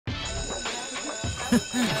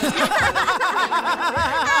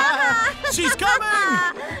She's coming!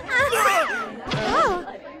 Oh,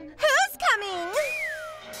 who's coming?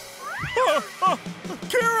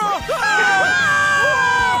 Kira!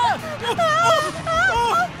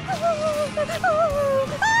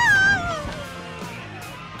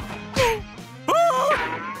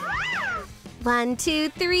 One, two,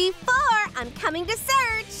 three, four. I'm coming to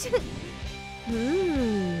search.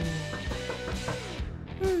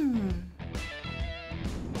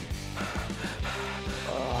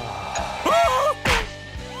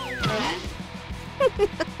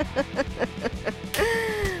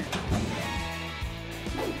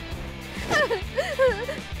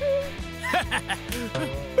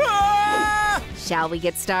 Shall we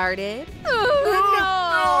get started?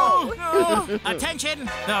 Oh, no! Attention,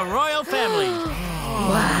 the royal family.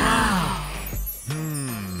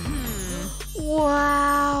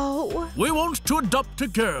 Wow. We want to adopt a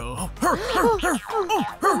girl.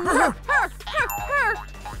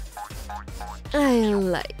 I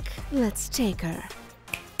like. Let's take her.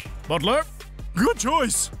 Butler, good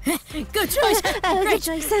choice. Good choice. Good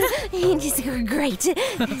choice. Great.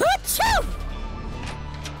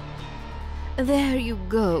 There you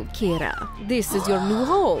go, Kira. This is your new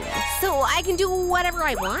home. So I can do whatever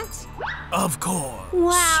I want? Of course.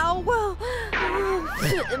 Wow. Well,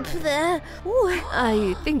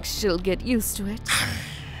 I think she'll get used to it.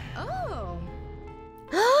 Oh.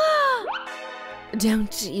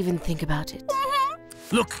 Don't even think about it.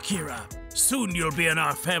 Look, Kira, soon you'll be in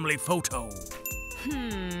our family photo.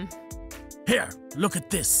 Here, look at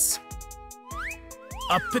this.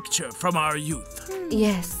 A picture from our youth.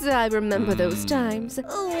 Yes, I remember those times.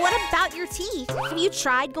 What about your teeth? Have you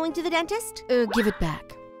tried going to the dentist? Give it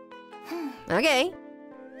back. Okay.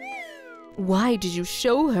 Why did you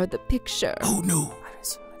show her the picture? Oh, no.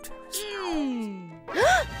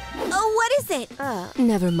 Oh, what is it?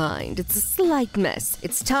 Never mind. It's a slight mess.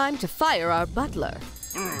 It's time to fire our butler.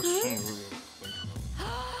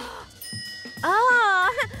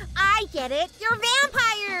 Oh, I get it. You're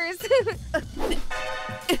vampires.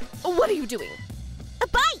 What are you doing? A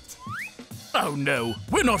bite! Oh, no.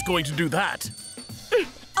 We're not going to do that.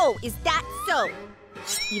 Oh, is that so?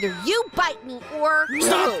 Either you bite me or...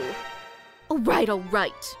 Stop! All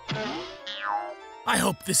right. I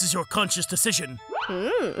hope this is your conscious decision.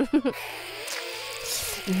 It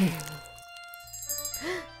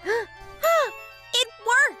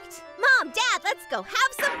worked! Mom, Dad, let's go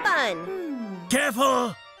have some fun.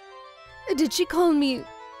 Careful! Did she call me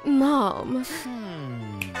Mom?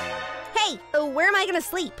 Hey, where am I gonna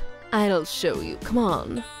sleep? I'll show you. Come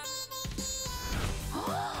on.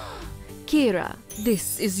 Kira,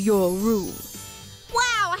 this is your room.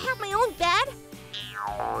 Wow, I have my own bed?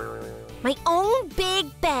 My own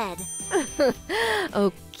big bed.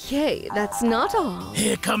 Okay, that's not all.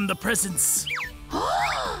 Here come the presents.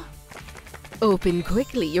 Open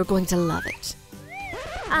quickly, you're going to love it.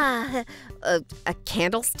 A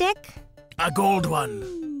candlestick? A gold one.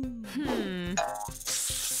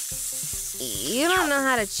 You don't know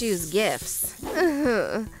how to choose gifts.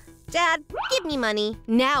 Dad, give me money.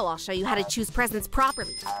 Now I'll show you how to choose presents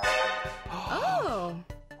properly. Oh.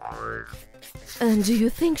 And do you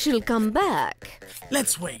think she'll come back?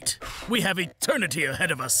 Let's wait. We have eternity ahead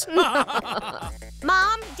of us.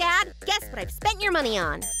 Mom, Dad, guess what I've spent your money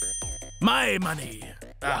on? My money.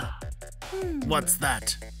 What's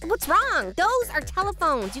that? What's wrong? Those are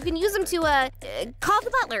telephones. You can use them to, call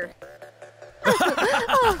the butler.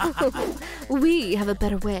 We have a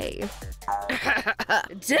better way.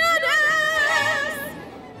 Dennis!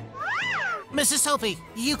 Mrs. Sophie,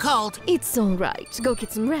 you called. It's all right. Go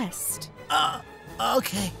get some rest.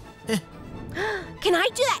 Okay. Can I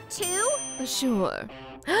do that too? Sure.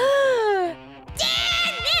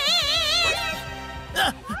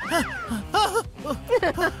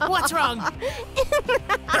 What's wrong?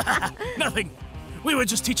 Nothing. We were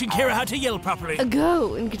just teaching Kira how to yell properly.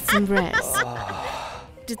 Go and get some rest.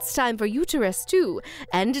 It's time for you to rest too.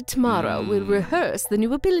 And tomorrow we'll rehearse the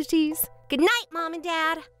new abilities. Good night, Mom and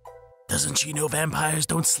Dad. Doesn't she know vampires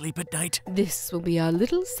don't sleep at night? This will be our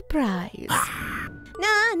little surprise.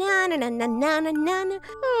 Na na na na na na na na.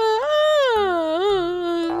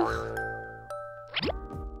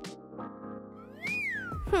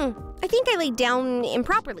 I think I laid down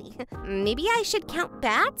improperly. Maybe I should count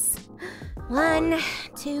bats? 1,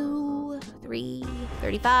 2, 3,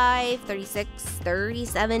 35, 36,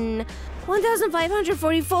 37,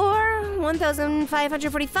 1,544,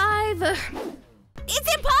 1,545. It's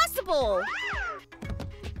impossible!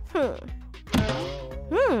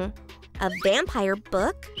 A vampire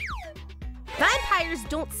book? Vampires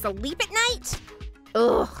don't sleep at night?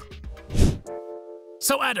 Ugh.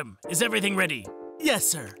 So, Adam, is everything ready? Yes,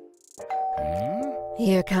 sir.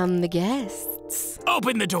 Here come the guests.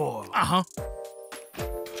 Open the door. Uh-huh.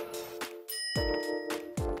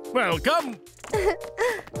 Welcome.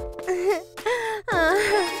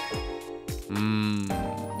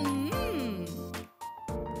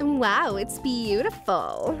 Wow, it's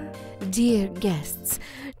beautiful. Dear guests,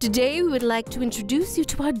 today we would like to introduce you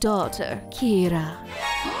to our daughter, Kira.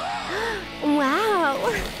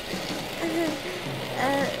 Wow.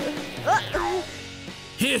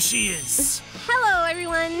 Here she is. Hello,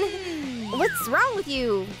 everyone. What's wrong with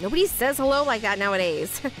you? Nobody says hello like that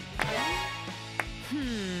nowadays.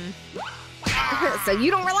 So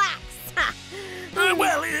you don't relax.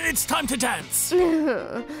 Well, it's time to dance.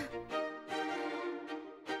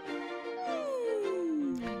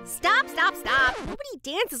 Stop. Nobody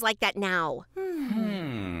dances like that now.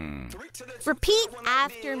 Repeat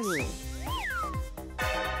after me.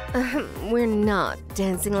 We're not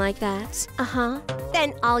dancing like that.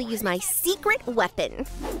 Then I'll use my secret weapon.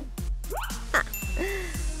 What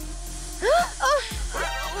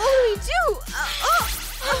do we do?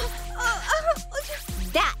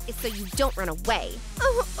 That is so you don't run away.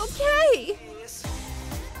 Okay.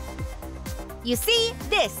 You see,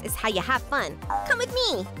 this is how you have fun. Come with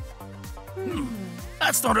me.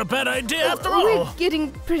 That's not a bad idea after all. We're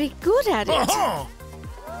getting pretty good at it. Uh-huh.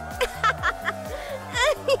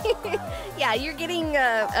 Yeah, you're getting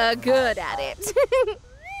good at it.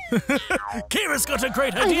 Kira's got a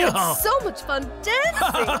great idea. I had so much fun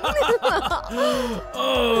dancing.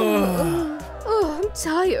 Oh, I'm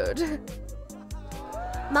tired.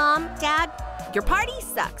 Mom, Dad, your party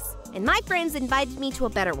sucks, and my friends invited me to a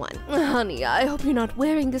better one. Honey, I hope you're not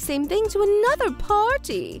wearing the same thing to another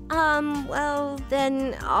party. Well,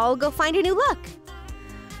 then I'll go find a new look.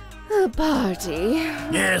 A party.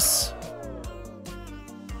 Yes.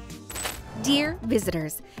 Dear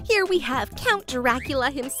visitors, here we have Count Dracula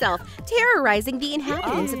himself terrorizing the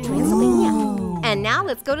inhabitants of Transylvania. And now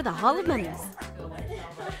let's go to the Hall of Mummies.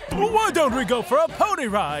 Why don't we go for a pony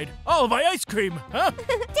ride? I'll buy ice cream, huh?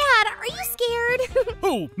 Dad, are you scared?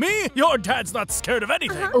 Who, me? Your dad's not scared of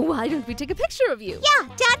anything. Why don't we take a picture of you? Yeah,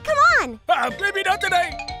 Dad, come on. Maybe not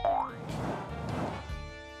today.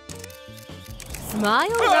 Smile,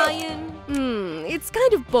 Ryan. It's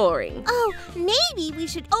kind of boring. Oh, maybe we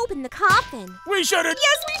should open the coffin. We shouldn't.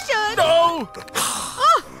 Yes, we should. No.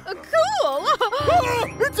 Cool.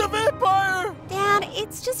 It's a vampire. Dad,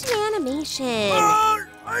 it's just an animation.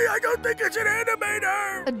 I don't think it's an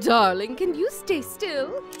animator. Darling, can you stay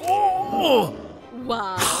still? Oh.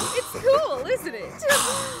 Wow, it's cool, isn't it?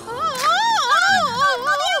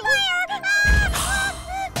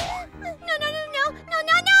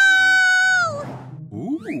 No!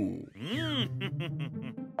 Ooh.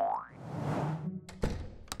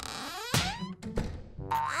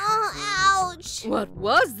 Oh, ouch! What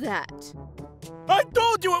was that? I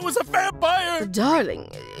told you it was a vampire. Darling,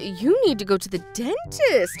 you need to go to the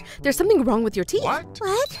dentist. There's something wrong with your teeth. What?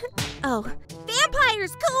 Oh,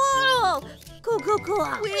 vampires, cool! Cool.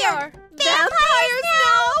 We are vampires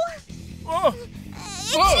now! Oh.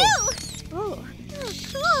 Oh,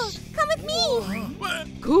 cool. Come with me.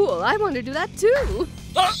 Cool, I want to do that too.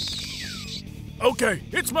 Okay,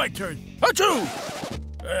 it's my turn. Achoo!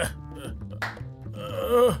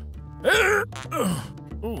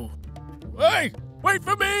 Hey, wait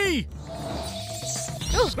for me!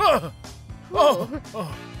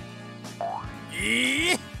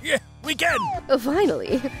 Yeah, we can!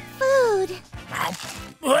 Finally. Food.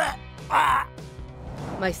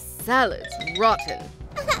 My salad's rotten.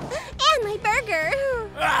 And my burger.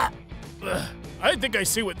 I think I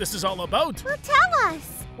see what this is all about. Well, tell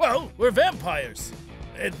us. Well, we're vampires.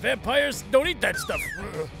 And vampires don't eat that stuff.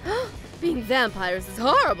 Being vampires is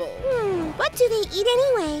horrible. What do they eat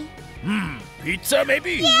anyway? Pizza,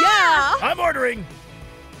 maybe? Yeah! I'm ordering.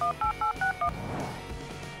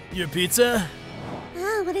 Your pizza?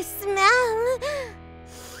 Oh, what a smell.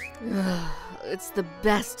 It's the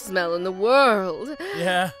best smell in the world.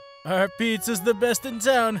 Yeah, our pizza's the best in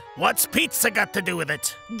town. What's pizza got to do with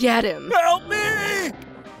it? Get him. Help me!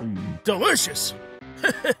 Delicious.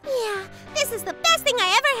 Yeah, this is the best thing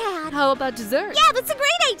I ever had. How about dessert? Yeah, that's a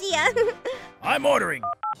great idea. I'm ordering.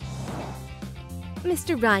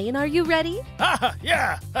 Mr. Ryan, are you ready?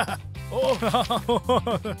 Yeah.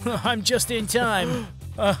 I'm just in time.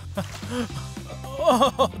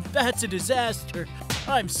 That's a disaster.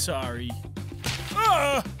 I'm sorry.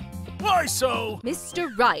 Why so? Mr.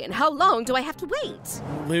 Ryan, how long do I have to wait?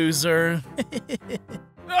 Loser.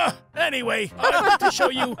 Anyway, I'd like to show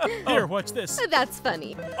you. Here, watch this. That's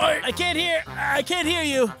funny. I can't hear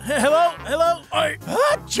you. Hello?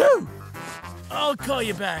 Achoo! I'll call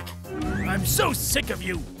you back. I'm so sick of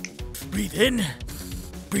you. Breathe in,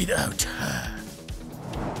 breathe out.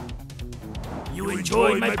 You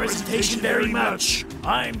enjoyed my presentation very much.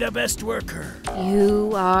 I'm the best worker.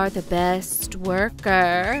 You are the best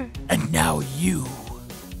worker. And now you.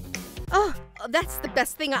 Oh, that's the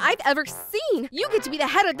best thing I've ever seen. You get to be the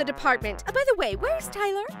head of the department. By the way, where's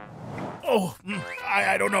Tyler? Oh,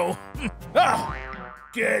 I don't know. Ah,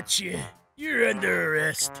 gotcha. You're under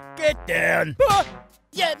arrest. Get down.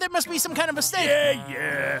 Yeah, there must be some kind of mistake.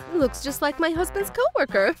 Yeah. Looks just like my husband's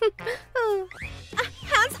coworker. Oh.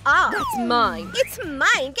 Hands off! That's mine. It's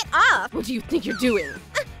mine. Get off! What do you think you're doing?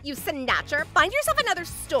 You snatcher. Find yourself another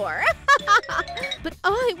store. But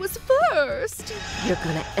I was first. You're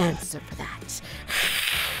gonna answer for that.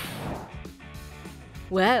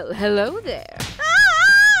 Well, hello there.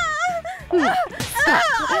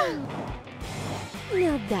 Stop.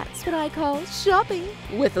 Now that's what I call shopping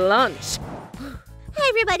with lunch. Hi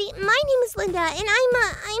everybody, my name is Linda, and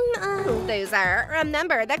I'm Loser.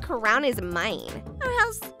 Remember, the crown is mine. Or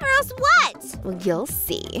else what? Well, you'll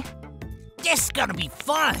see. This is gonna be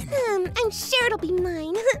fun. I'm sure it'll be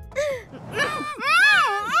mine.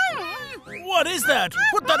 What is that?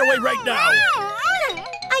 Put that away right now.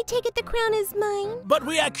 I take it the crown is mine. But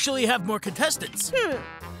we actually have more contestants.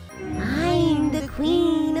 I'm the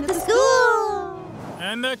queen of the school.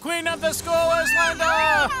 And the queen of the school is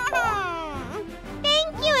Linda.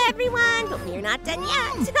 Thank you, everyone, but we're not done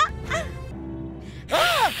yet.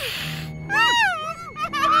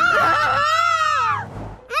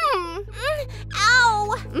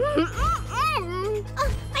 Ow!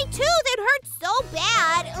 My tooth, it hurts so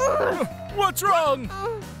bad. What's wrong?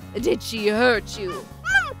 Did she hurt you?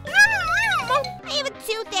 I have a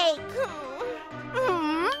toothache.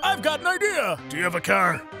 I've got an idea. Do you have a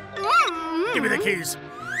car? Give me the keys.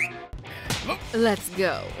 Let's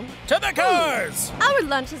go. To the cars! Our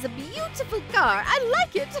lunch is a beautiful car. I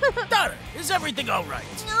like it. Daughter, is everything all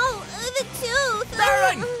right? No, the tooth.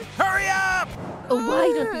 Darling, hurry up!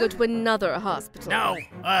 Why don't we go to another hospital? No,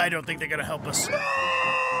 I don't think they're gonna help us.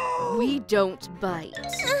 We don't bite.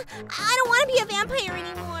 I don't want to be a vampire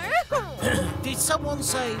anymore. Did someone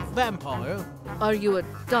say vampire? Are you a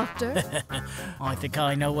doctor? I think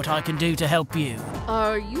I know what I can do to help you.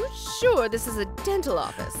 Are you sure this is a dental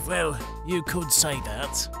office? Well, you could say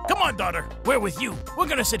that. Come on, daughter. We're with you. We're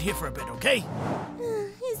gonna sit here for a bit, okay?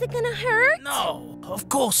 Is it gonna hurt? No, of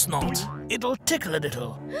course not. It'll tickle a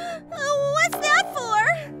little. What's that for?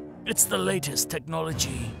 It's the latest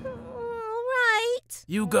technology. All right.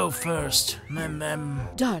 You go first, Mem.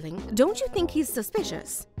 Darling, don't you think he's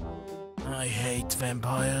suspicious? I hate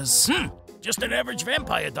vampires. Just an average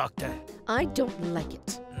vampire, Doctor. I don't like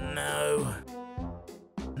it. No.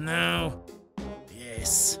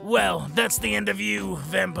 Yes. Well, that's the end of you,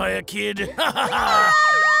 vampire kid.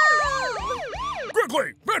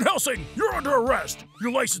 Quickly, Van Helsing, you're under arrest.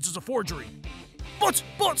 Your license is a forgery. But,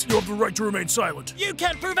 you have the right to remain silent. You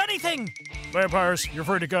can't prove anything. Vampires, you're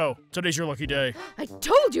free to go. Today's your lucky day. I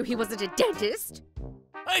told you he wasn't a dentist.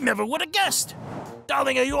 I never would have guessed.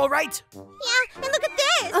 Darling, are you all right? Yeah, and look at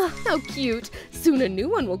this. Oh, how cute. Soon a new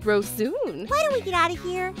one will grow soon. Why don't we get out of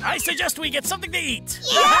here? I suggest we get something to eat.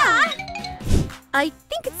 Yeah. I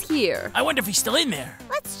think it's here. I wonder if he's still in there.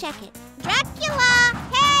 Let's check it. Dracula!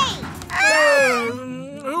 Hey!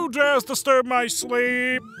 Who dares disturb my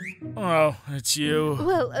sleep? Oh, it's you.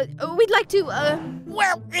 Well, we'd like to,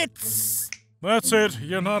 Well, it's... That's it.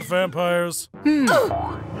 You're not vampires. No!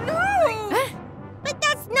 But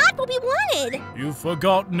that's not what we wanted. You've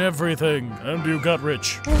forgotten everything, and you got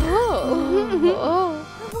rich. Oh.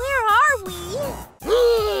 Where are we?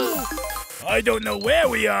 I don't know where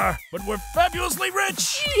we are, but we're fabulously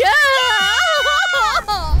rich. Yeah!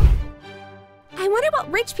 I wonder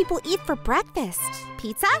what rich people eat for breakfast.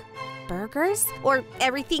 Pizza? Burgers? Or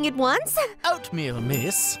everything at once? Oatmeal,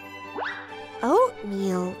 miss.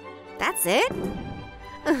 Oatmeal. That's it?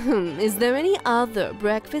 Is there any other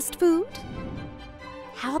breakfast food?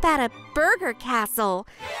 How about a burger castle?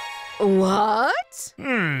 What?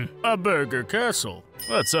 A burger castle.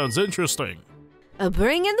 That sounds interesting.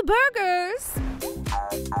 Bring in the burgers.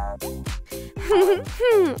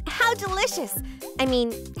 How delicious. I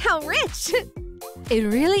mean, how rich. It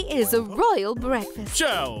really is a royal breakfast.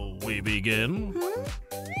 Shall we begin?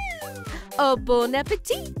 Bon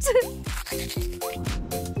appetit.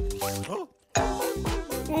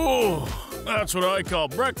 Oh, that's what I call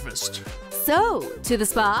breakfast. So, to the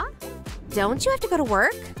spa? Don't you have to go to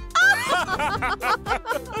work?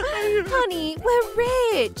 Honey, we're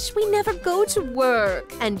rich. We never go to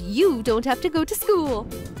work. And you don't have to go to school.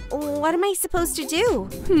 What am I supposed to do?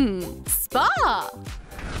 Spa.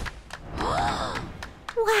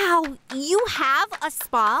 Oh, you have a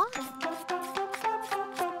spa?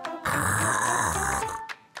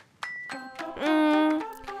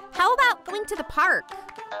 How about going to the park?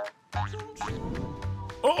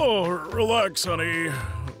 Oh, relax, honey.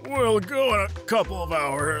 We'll go in a couple of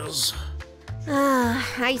hours.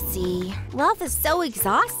 I see. Love is so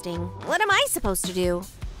exhausting. What am I supposed to do?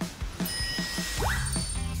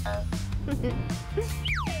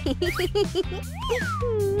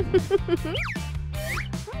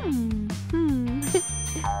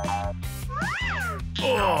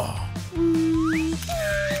 Oh.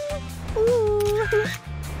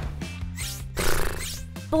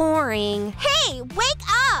 Boring. Hey, wake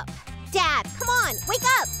up! Dad, come on, wake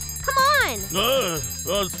up! Come on!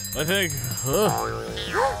 I think.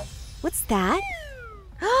 What's that?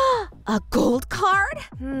 A gold card?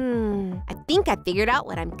 I think I figured out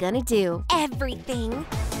what I'm gonna do. Everything.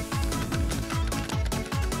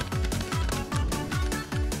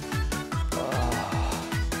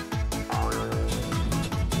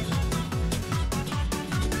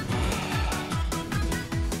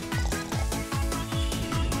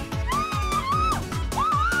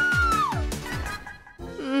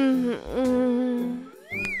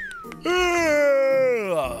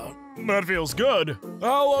 That feels good.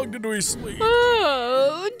 How long did we sleep?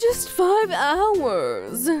 Oh, just 5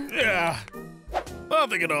 hours. Yeah,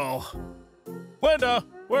 nothing at all. Linda,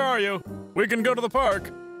 where are you? We can go to the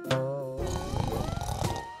park.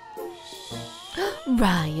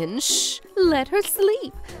 Ryan, shh. Let her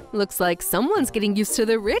sleep. Looks like someone's getting used to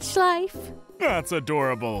the rich life. That's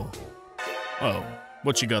adorable. Oh,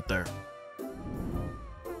 what you got there?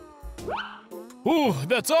 Ooh,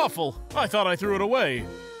 that's awful. I thought I threw it away.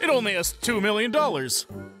 It only has $2 million.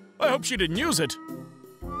 I hope she didn't use it.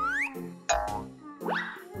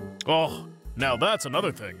 Oh, now that's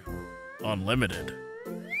another thing. Unlimited.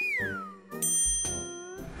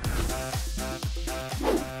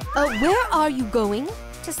 Where are you going?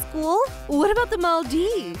 To school? What about the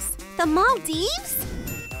Maldives? The Maldives?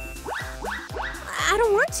 I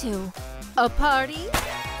don't want to. A party?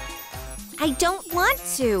 I don't want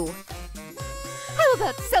to. How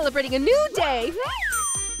about celebrating a new day?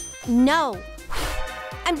 No.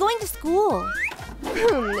 I'm going to school.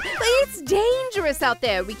 It's dangerous out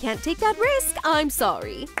there. We can't take that risk. I'm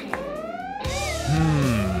sorry.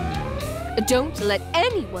 Don't let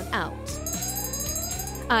anyone out.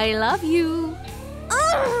 I love you.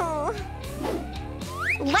 Ugh.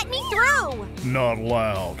 Let me through. Not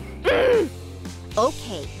allowed.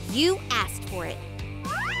 Okay, you asked for it.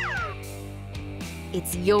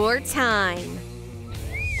 It's your time.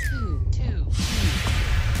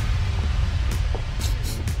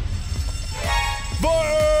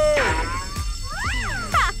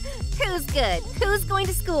 Ha! Who's good? Who's going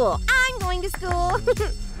to school? I'm going to school.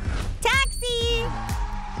 Taxi!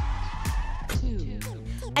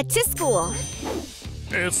 To school.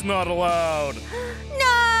 It's not allowed.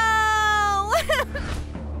 No!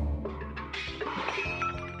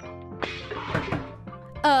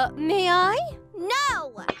 May I?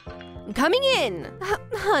 No! Coming in.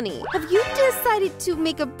 Honey, have you decided to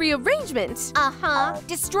make a rearrangement? Uh-huh.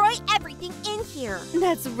 Destroy everything in here.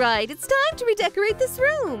 That's right. It's time to redecorate this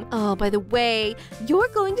room. Oh, by the way, you're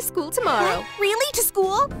going to school tomorrow. What? Really? To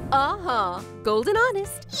school? Uh-huh. Golden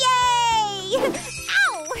honest. Yay!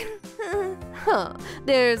 Ow! Huh.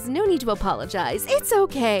 There's no need to apologize. It's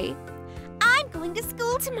okay. I'm going to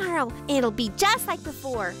school tomorrow. It'll be just like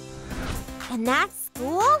before. And that's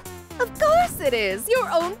school? Of course it is. Your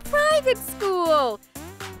own private school.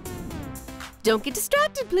 Don't get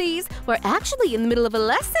distracted, please. We're actually in the middle of a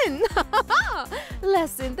lesson.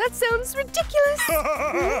 Lesson? That sounds ridiculous.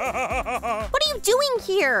 What are you doing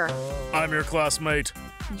here? I'm your classmate.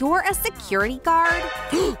 You're a security guard?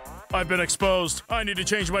 I've been exposed. I need to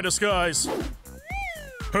change my disguise.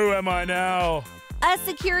 Who am I now? A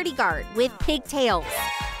security guard with pigtails.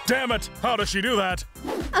 Damn it! How does she do that?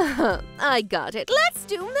 I got it. Let's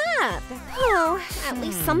do math. Oh, at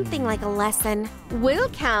least something like a lesson. We'll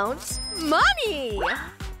count money.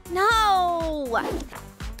 No!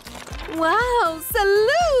 Wow,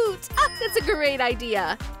 salute! That's a great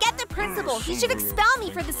idea. Get the principal. He should expel me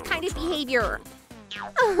for this kind of behavior.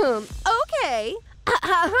 Okay.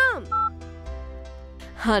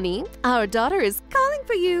 Honey, our daughter is calling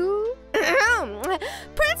for you.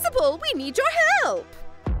 Principal, we need your help.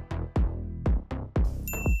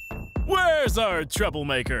 Where's our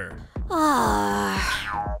troublemaker?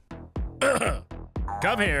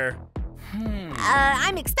 Come here.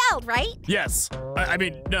 I'm expelled, right? Yes. I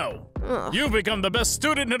mean, no. Ugh. You've become the best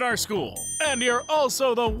student in our school. And you're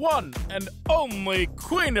also the one and only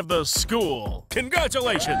queen of the school.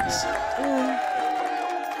 Congratulations.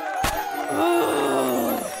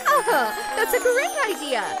 That's a great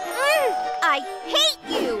idea. I hate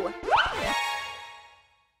you!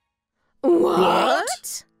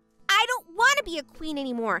 What? I don't want to be a queen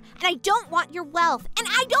anymore, and I don't want your wealth, and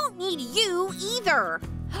I don't need you either.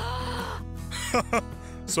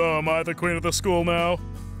 So am I the queen of the school now?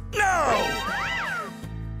 No!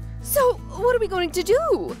 So, what are we going to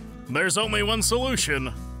do? There's only one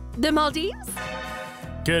solution. The Maldives?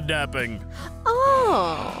 Kidnapping.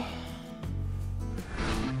 Oh.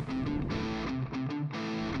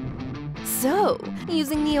 So,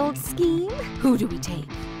 using the old scheme, who do we take?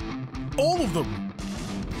 All of them.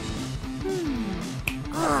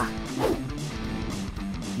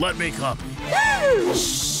 Let me copy.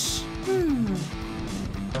 Shh.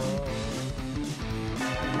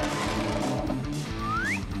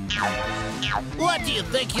 What do you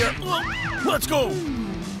think you're... Let's go.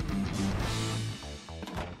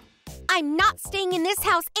 I'm not staying in this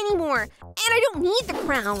house anymore, and I don't need the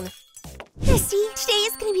crown. Misty, today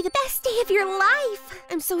is going to be the best day of your life.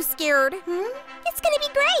 I'm so scared. It's going to be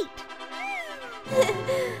great.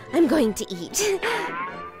 I'm going to eat.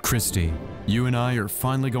 Christy, you and I are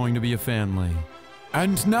finally going to be a family.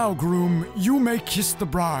 And now, groom, you may kiss the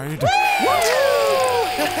bride. Hey!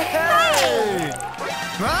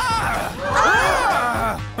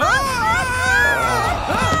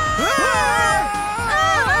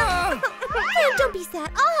 Don't be sad.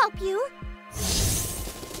 I'll help you.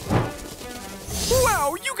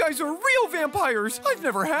 Wow, you guys are real vampires! I've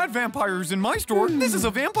never had vampires in my store. This is a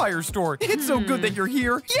vampire store. It's so good that you're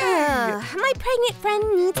here. Yay! My pregnant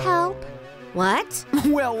friend needs help. What?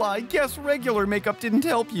 Well, I guess regular makeup didn't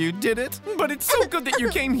help you, did it? But it's so good that you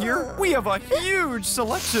came here. We have a huge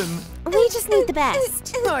selection. We just need the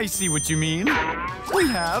best. I see what you mean. We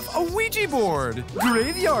have a Ouija board,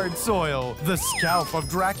 graveyard soil, the scalp of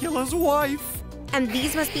Dracula's wife. And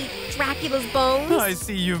these must be Dracula's bones? I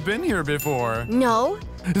see you've been here before. No.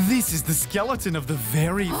 This is the skeleton of the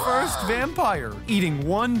very first vampire. Eating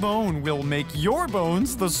one bone will make your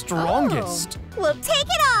bones the strongest. We'll take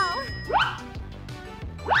it all.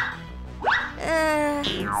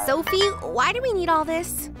 Sophie, why do we need all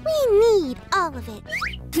this? We need all of it.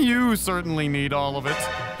 You certainly need all of it.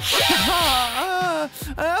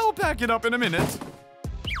 I'll pack it up in a minute.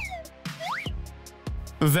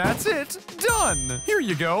 That's it. Done. Here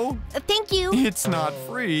you go. Thank you. It's not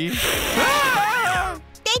free. Ah!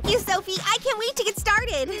 Thank you, Sophie. I can't wait to get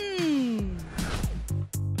started.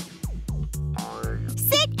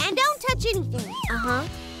 Sit and don't touch anything.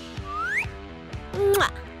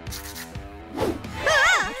 Mwah.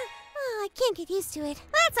 Ah! Oh, I can't get used to it.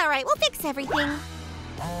 That's all right. We'll fix everything.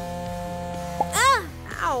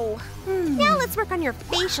 Ow. Now let's work on your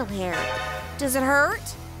facial hair. Does it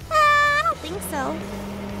hurt? I don't think so.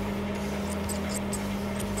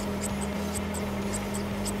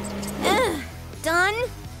 Done?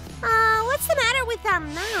 What's the matter with our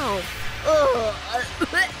mouth?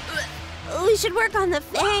 We should work on the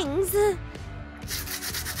fangs.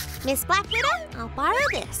 Miss Black Widow, I'll borrow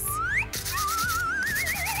this.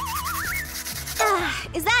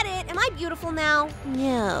 Is that it? Am I beautiful now?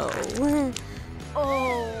 No.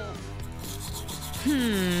 Oh,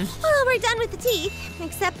 we're done with the teeth.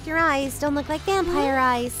 Except your eyes don't look like vampire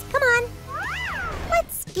eyes. Come on.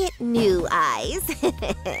 Let's get new eyes.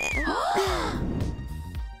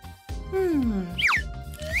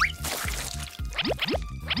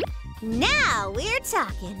 Now we're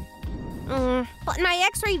talking. But my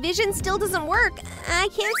x-ray vision still doesn't work. I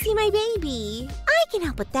can't see my baby. I can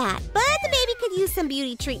help with that, but the baby could use some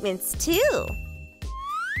beauty treatments too.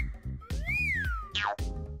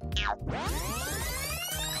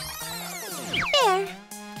 There.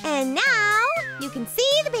 And now you can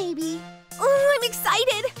see the baby. Oh, I'm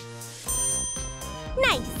excited.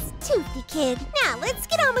 Nice, toothy kid. Now let's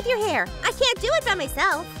get on with your hair. I can't do it by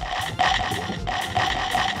myself.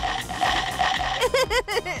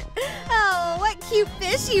 Oh, what cute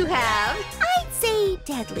fish you have. I'd say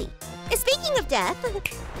deadly. Speaking of death,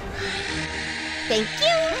 thank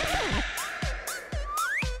you.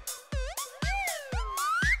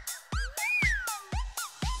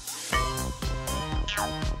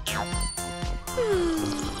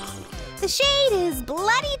 The shade is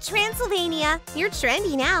Bloody Transylvania. You're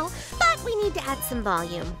trendy now, but we need to add some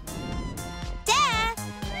volume. Death!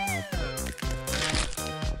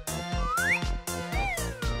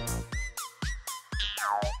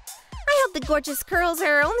 I hope the gorgeous curls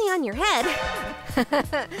are only on your head.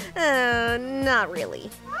 Not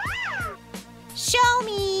really. Show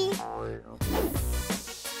me!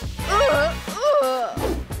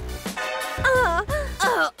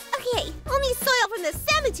 Okay, only soil from the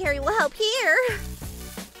cemetery will help here.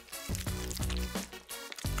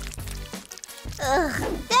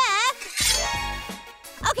 Back.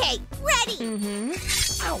 Okay, ready.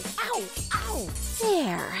 Ow, ow, ow.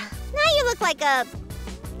 There. Now you look like a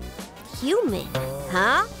human.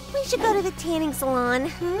 Huh? We should go to the tanning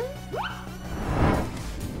salon.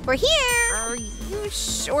 We're here. Are you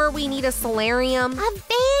sure we need a solarium? A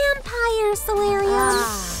vampire solarium.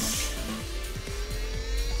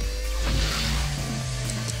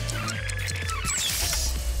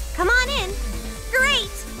 Come on in. Great.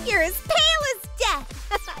 You're as pale as death.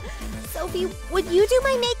 Sophie, would you do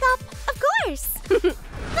my makeup? Of course.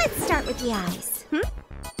 Let's start with the eyes.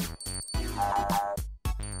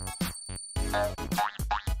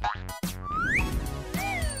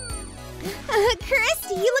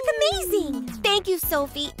 Christy, you look amazing. Thank you,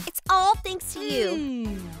 Sophie. It's all thanks to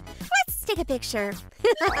you. Let's take a picture.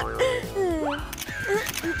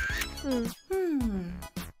 Done.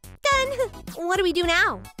 What do we do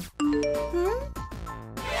now?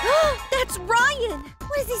 That's Ryan.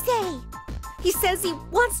 What does he say? He says he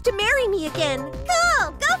wants to marry me again.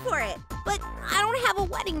 Cool, go for it. But I don't have a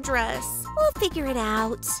wedding dress. We'll figure it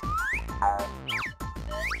out.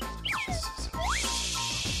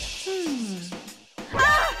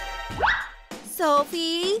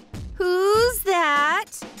 Sophie, who's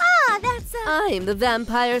that? That's I'm the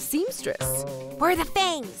vampire seamstress. Where are the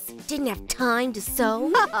fangs? Didn't have time to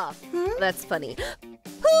sew. That's funny.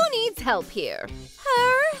 Who needs help here?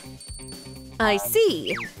 Her? I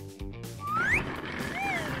see.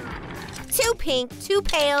 Too pink, too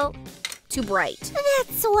pale, too bright.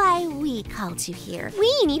 That's why we called you here.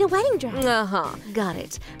 We need a wedding dress. Got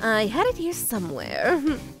it. I had it here somewhere.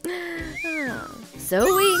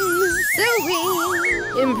 Sewing,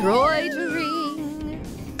 embroidering.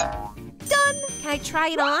 Done. Can I try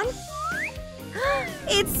it on?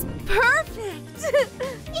 It's perfect.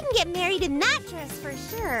 You can get married in that dress for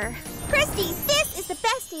sure. Christy, this is the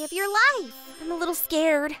best day of your life. I'm a little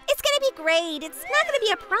scared. It's gonna be great. It's not gonna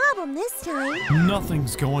be a problem this time.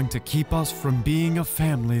 Nothing's going to keep us from being a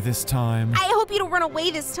family this time. I hope you don't run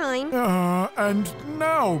away this time. And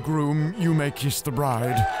now, groom, you may kiss the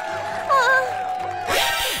bride.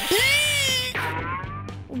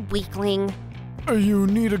 Weakling. You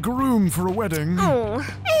need a groom for a wedding. Oh,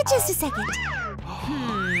 just a second.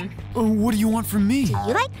 What do you want from me? Do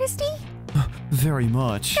you like Christy? Very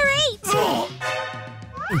much. Great!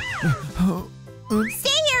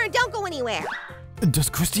 Stay here and don't go anywhere. Does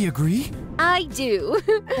Christy agree? I do.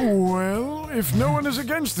 Well, if no one is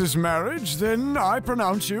against this marriage, then I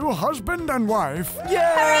pronounce you husband and wife. Hooray! I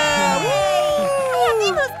have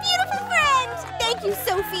the most beautiful friend! Thank you,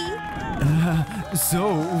 Sophie.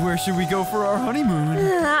 So, where should we go for our honeymoon?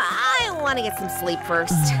 I want to get some sleep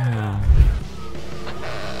first.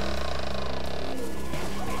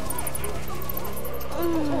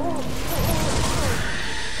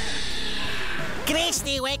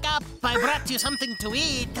 Christy, wake up! I brought you something to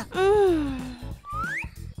eat.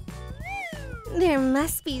 There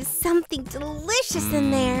must be something delicious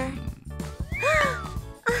in there.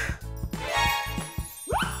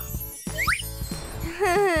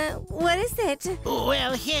 What is it?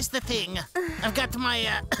 Well, here's the thing. I've got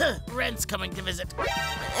my rents coming to visit.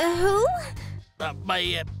 Who?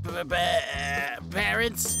 My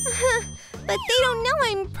parents. But they don't know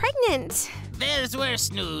I'm pregnant. There's worse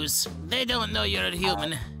news. They don't know you're a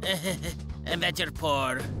human. And that you're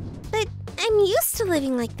poor. But I'm used to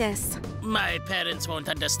living like this. My parents won't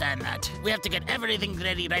understand that. We have to get everything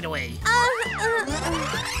ready right away.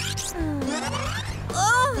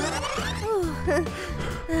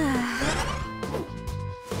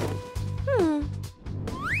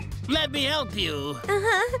 Let me help you.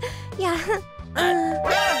 Yeah.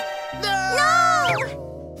 No!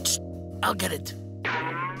 I'll get it.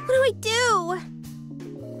 What do I do?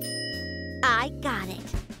 I got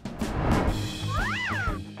it.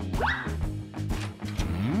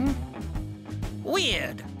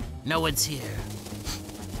 Weird. No one's here.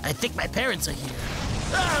 I think my parents are here.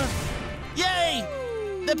 Yay!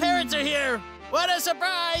 The parents are here! What a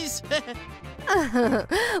surprise!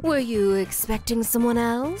 Were you expecting someone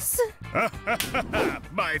else?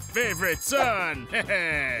 My favorite son.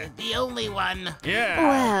 The only one. Yeah.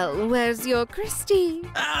 Well, where's your Christy?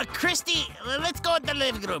 Christy, let's go in the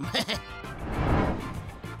living room.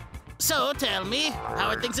 So, tell me, how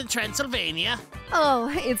are things in Transylvania? Oh,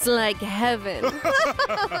 it's like heaven.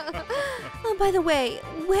 Oh, by the way,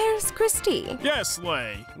 where's Christy? Yes,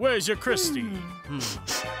 Lay. Where's your Christy?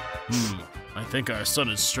 I think our son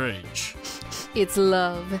is strange. It's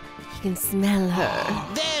love. He can smell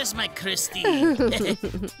her. There's my Christy.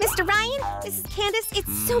 Mr. Ryan, Mrs. Candace,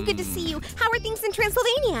 it's so good to see you. How are things in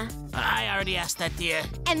Transylvania? I already asked that, dear.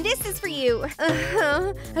 And this is for you.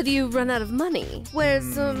 Have you run out of money?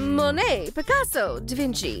 Where's Monet, Picasso, Da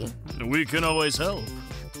Vinci? We can always help.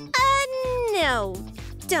 No.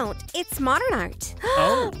 Don't. It's modern art.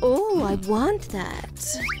 Oh, I want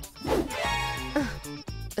that.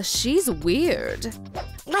 She's weird.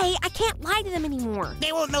 Lay, I can't lie to them anymore.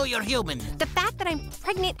 They won't know you're human. The fact that I'm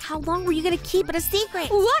pregnant, how long were you gonna keep it a secret?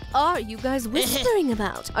 What are you guys whispering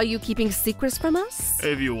about? Are you keeping secrets from us?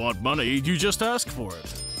 If you want money, you just ask for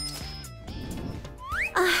it.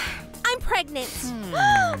 I'm pregnant.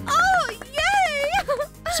 Oh, yay!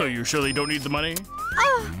 So you surely don't need the money?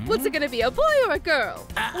 What's it gonna be, a boy or a girl?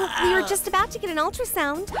 We were just about to get an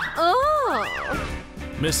ultrasound. Oh.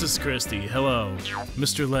 Mrs. Christie, hello.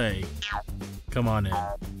 Mr. Lay, come on in.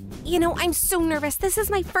 You know, I'm so nervous. This is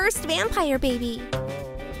my first vampire baby.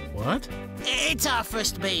 What? It's our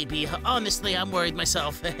first baby. Honestly, I'm worried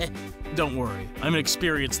myself. Don't worry, I'm an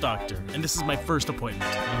experienced doctor, and this is my first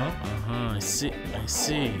appointment. I see.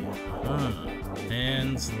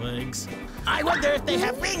 Hands, legs. I wonder if they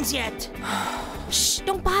have rings yet. Shh,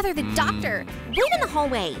 don't bother the doctor. Wait in the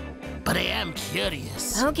hallway. But I am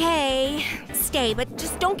curious. Okay, stay, but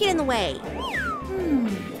just don't get in the way.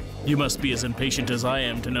 You must be as impatient as I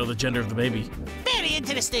am to know the gender of the baby. Very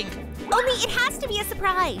interesting. Only it has to be a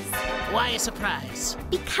surprise. Why a surprise?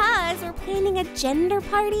 Because we're planning a gender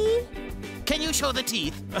party. Can you show the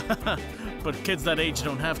teeth? But kids that age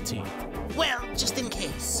don't have teeth. Well, just in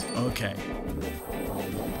case. Okay.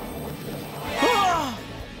 Ah!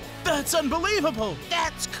 That's unbelievable!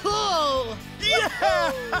 That's cool!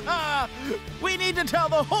 Yeah! We need to tell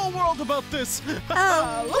the whole world about this! We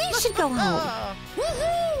should go home.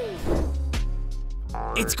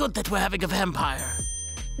 It's good that we're having a vampire.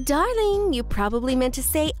 Darling, you probably meant to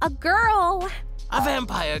say A girl. A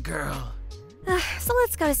vampire girl. So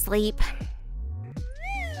let's go to sleep.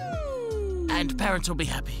 And parents will be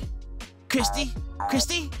happy. Christy?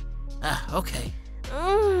 Christy? Okay.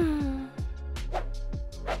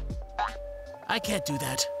 I can't do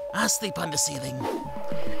that. I'll sleep on the ceiling.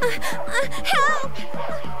 Help!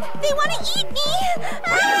 They want to eat me!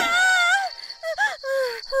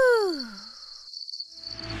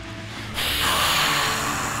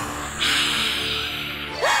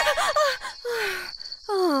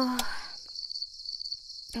 Oh.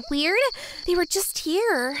 Weird. They were just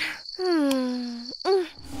here.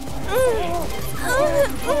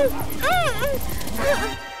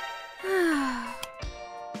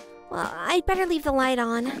 Well, I'd better leave the light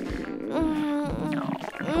on.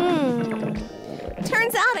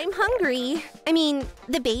 Turns out I'm hungry. I mean,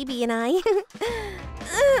 the baby and I.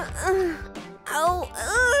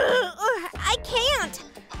 I can't.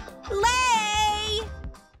 Lay!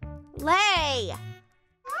 Lay!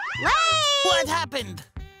 What happened?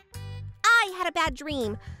 I had a bad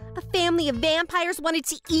dream. A family of vampires wanted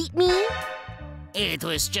to eat me. It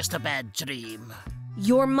was just a bad dream.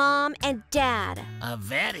 Your mom and dad. A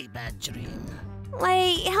very bad dream.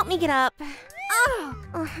 Lay, help me get up.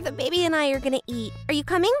 The baby and I are gonna eat. Are you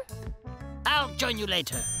coming? I'll join you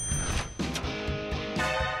later.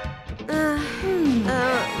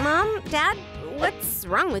 Mom, Dad, what's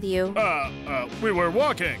wrong with you? We were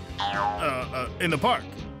walking. In the park.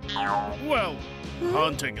 Well,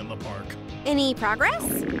 hunting in the park. Any progress?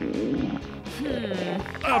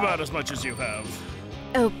 About as much as you have.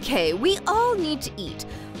 Okay, we all need to eat.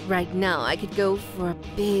 Right now, I could go for a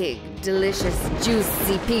big, delicious,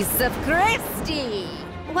 juicy piece of Christy.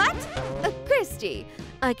 What? Christy,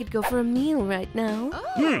 I could go for a meal right now.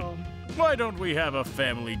 Why don't we have a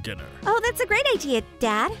family dinner? Oh, that's a great idea,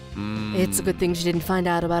 Dad. It's a good thing she didn't find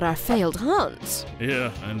out about our failed hunt.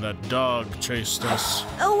 Yeah, and that dog chased us.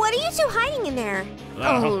 Oh, what are you two hiding in there?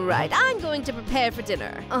 All right, I'm going to prepare for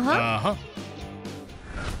dinner.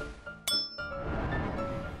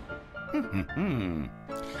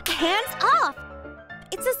 Hands off!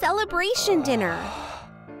 It's a celebration dinner.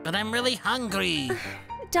 But I'm really hungry.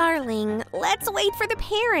 Darling, let's wait for the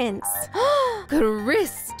parents.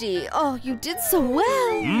 Christy, oh, you did so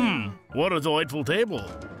well. What a delightful table.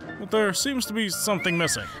 But there seems to be something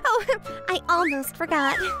missing. Oh, I almost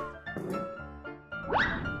forgot.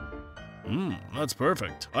 That's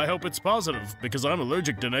perfect. I hope it's positive, because I'm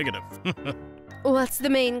allergic to negative. What's the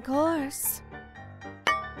main course?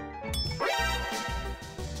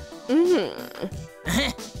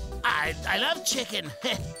 I love chicken.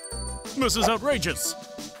 This is outrageous.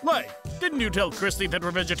 Lay, didn't you tell Christy that we're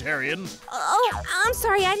vegetarian? Oh, I'm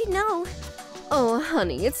sorry, I didn't know. Oh,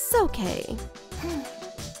 honey, it's okay.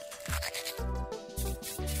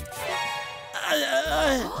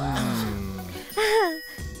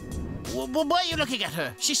 Why are you looking at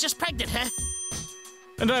her? She's just pregnant, huh?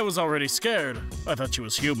 And I was already scared. I thought she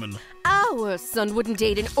was human. Our son wouldn't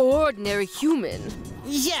date an ordinary human.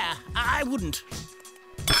 Yeah, I wouldn't.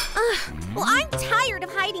 Well, I'm tired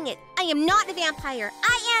of hiding it. I am not a vampire.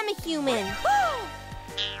 I am a human.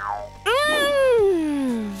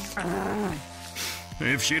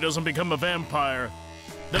 If she doesn't become a vampire,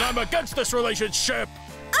 then I'm against this relationship.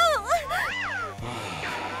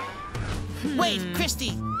 Wait,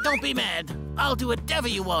 Christy, don't be mad. I'll do whatever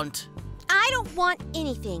you want. I don't want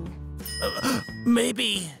anything.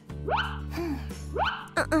 Maybe. I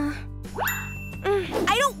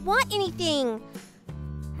don't want anything.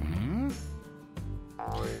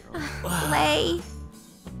 Lay,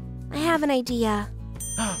 I have an idea.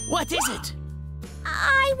 What is it?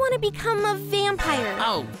 I want to become a vampire.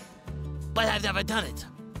 Oh, but I've never done it.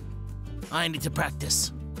 I need to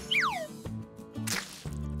practice.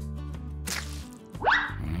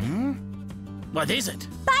 What is it?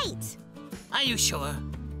 Bite! Are you sure?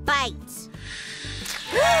 Bite.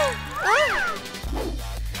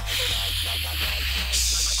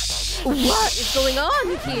 What is going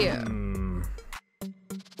on here?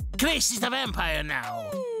 Chris is the vampire now.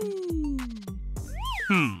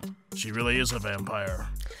 She really is a vampire.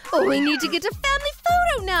 Oh, we need to get a family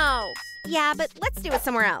photo now. Yeah, but let's do it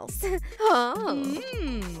somewhere else. Oh.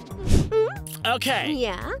 Okay.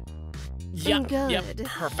 Yeah? Yep. Good. Yep.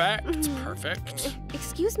 Perfect. Perfect.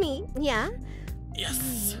 Excuse me. Yeah?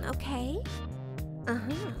 Yes. Okay.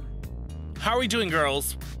 Uh-huh. How are we doing,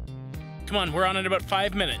 girls? Come on, we're on in about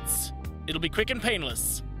 5 minutes. It'll be quick and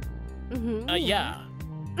painless. Yeah.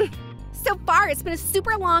 So far, it's been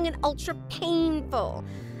super long and ultra painful.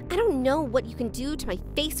 I don't know what you can do to my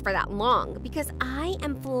face for that long because I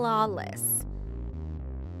am flawless.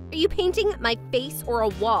 Are you painting my face or a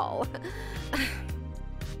wall?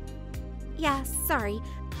 Yeah, sorry.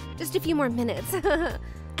 Just a few more minutes.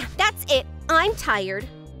 That's it. I'm tired.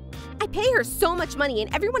 I pay her so much money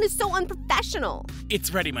and everyone is so unprofessional.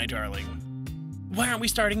 It's ready, my darling. Why aren't we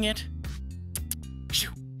starting it?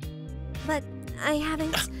 Shoo. But I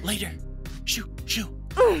haven't... Later. Shoo, shoo.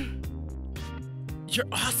 You're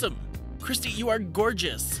awesome. Christy, you are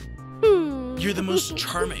gorgeous. You're the most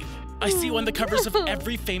charming. I see you on the covers of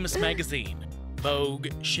every famous magazine. Vogue,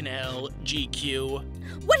 Chanel, GQ.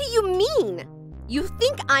 What do you mean? You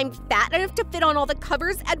think I'm fat enough to fit on all the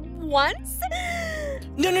covers at once?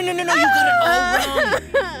 No, you got it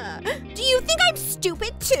all wrong. Do you think I'm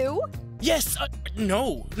stupid too? Yes,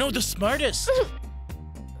 no, the smartest.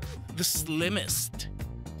 The slimmest.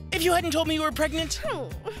 If you hadn't told me you were pregnant,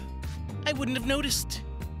 I wouldn't have noticed.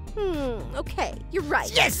 Okay, you're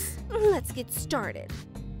right. Yes! Let's get started.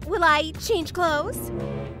 Will I change clothes?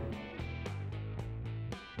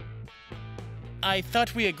 I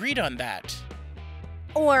thought we agreed on that.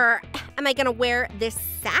 Or am I gonna wear this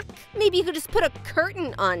sack? Maybe you could just put a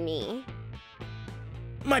curtain on me.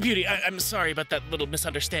 My beauty, I'm sorry about that little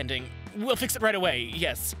misunderstanding. We'll fix it right away,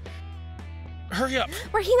 yes. Hurry up.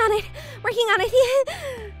 Working on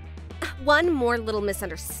it. One more little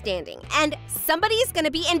misunderstanding, and somebody's gonna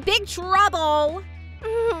be in big trouble.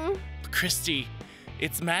 Christy,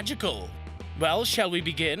 it's magical. Well, shall we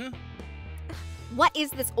begin? What is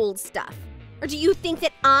this old stuff? Or do you think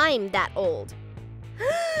that I'm that old?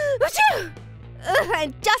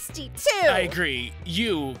 And dusty, too. I agree.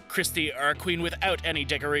 You, Christy, are a queen without any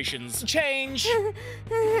decorations. Change!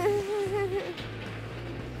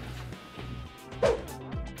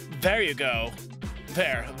 There you go.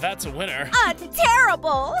 There, that's a winner.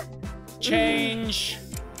 Terrible. Change.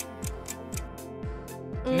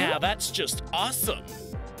 Now that's just awesome.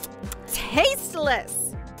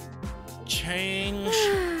 Tasteless. Change.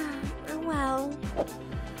 Well.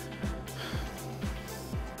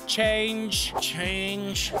 Change.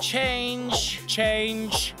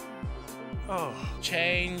 Oh,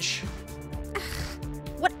 change.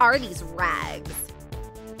 What are these rags?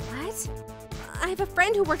 What? I have a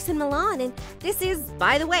friend who works in Milan, and this is,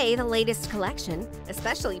 by the way, the latest collection,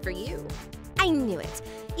 especially for you. I knew it.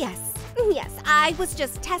 Yes, I was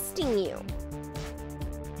just testing you.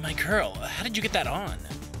 My girl, how did you get that on?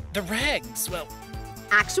 The rags, well...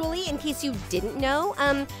 Actually, in case you didn't know,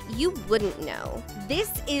 you wouldn't know. This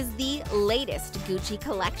is the latest Gucci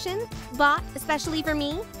collection, bought especially for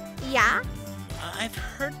me. Yeah? I've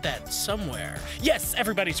heard that somewhere. Yes,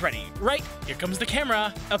 everybody's ready. Right, here comes the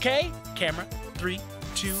camera, okay? Camera, 3,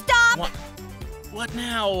 2, Stop! 1. What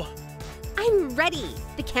now? I'm ready.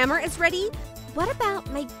 The camera is ready. What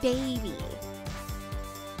about my baby?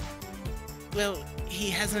 Well, he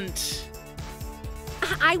hasn't...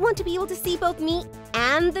 I want to be able to see both me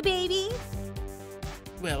and the baby.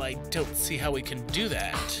 Well, I don't see how we can do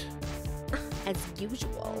that. As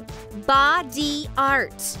usual. Body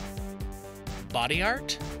art. Body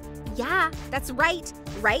art? Yeah, that's right.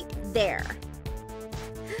 Right there.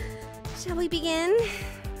 Shall we begin?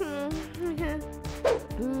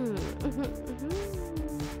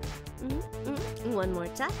 One more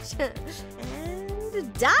touch.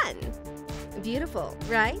 And done. Beautiful,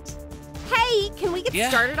 right? Hey, can we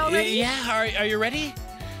get started already? Yeah, are you ready?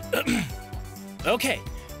 Okay,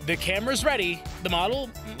 the camera's ready. The model,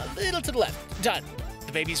 a little to the left. Done.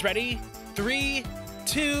 The baby's ready. 3,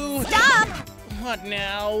 2... Stop! What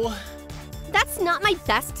now? That's not my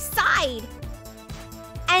best side.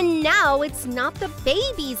 And now it's not the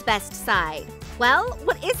baby's best side. Well,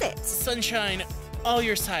 what is it? Sunshine, all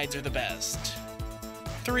your sides are the best.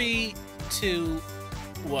 3, 2,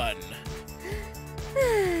 1.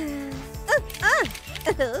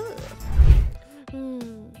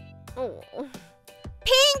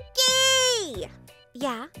 Pinky!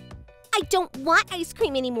 Yeah? I don't want ice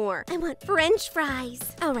cream anymore. I want French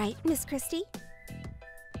fries. All right, Miss Christie.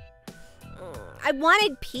 I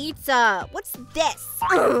wanted pizza. What's this?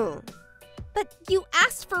 But you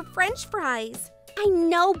asked for French fries. I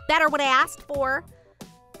know better what I asked for.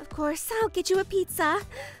 Of course, I'll get you a pizza.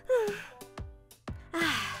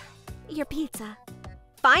 Your pizza.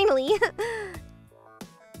 Finally.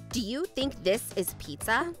 Do you think this is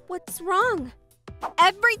pizza? What's wrong?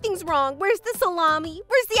 Everything's wrong. Where's the salami?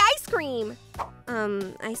 Where's the ice cream?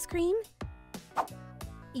 Ice cream?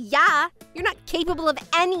 Yeah, you're not capable of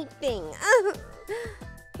anything.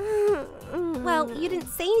 Well, you didn't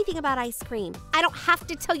say anything about ice cream. I don't have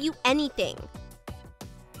to tell you anything.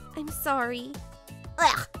 I'm sorry.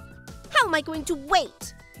 Ugh. How am I going to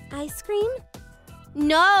wait? Ice cream?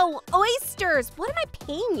 No, oysters. What am I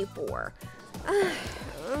paying you for?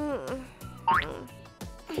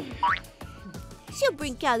 She'll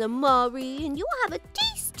bring calamari and you'll have a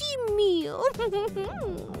tasty meal.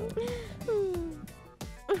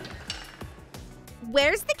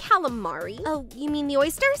 Where's the calamari? Oh, you mean the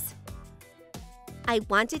oysters? I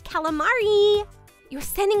wanted calamari. You're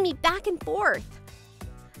sending me back and forth.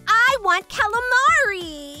 I want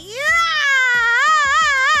calamari!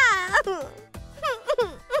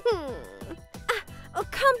 Oh,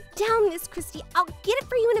 calm down, Miss Christie. I'll get it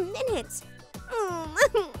for you in a minute.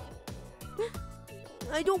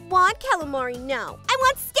 I don't want calamari now. I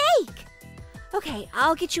want steak. Okay,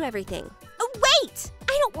 I'll get you everything. Oh, wait!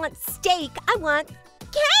 I don't want steak. I want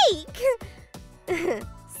cake.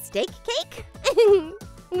 Steak cake?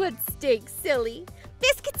 What steak, silly?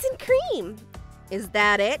 Biscuits and cream. Is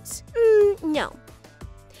that it? No.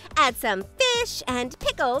 Add some fish and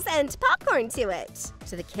pickles and popcorn to it.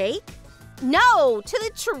 To the cake? No, to the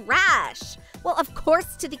trash. Well, of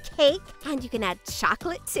course, to the cake. And you can add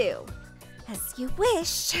chocolate, too. As you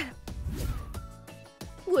wish.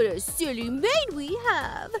 What a silly maid we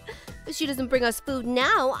have. If she doesn't bring us food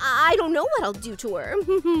now, I don't know what I'll do to her.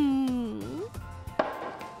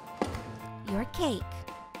 Your cake.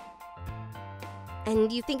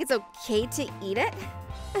 And you think it's okay to eat it?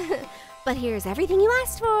 But here's everything you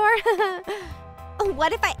asked for.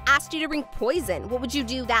 What if I asked you to bring poison? What would you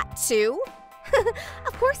do that too?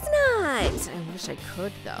 Of course not. I wish I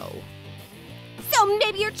could, though. So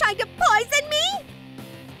maybe you're trying to poison me?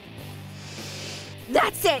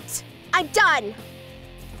 That's it. I'm done.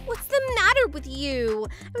 What's the matter with you?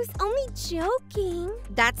 I was only joking.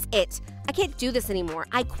 That's it. I can't do this anymore.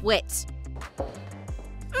 I quit.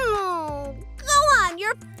 Go on.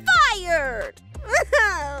 You're fired.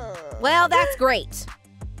 Well, that's great.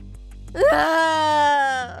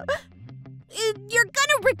 You're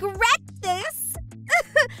gonna regret this.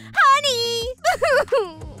 Honey.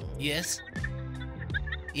 Yes?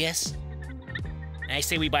 Yes? I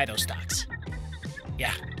say we buy those stocks.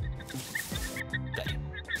 Yeah. Good.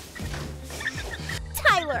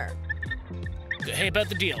 Tyler. Hey, about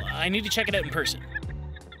the deal. I need to check it out in person.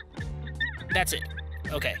 That's it.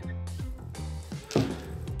 Okay.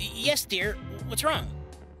 Yes, dear. What's wrong?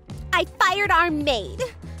 I fired our maid.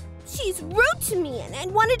 She's rude to me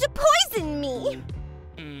and wanted to poison me.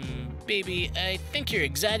 Baby, I think you're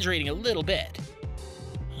exaggerating a little bit.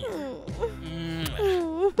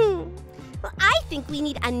 Well, I think we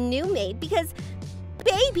need a new maid because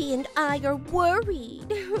Baby and I are worried.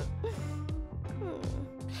 Hey,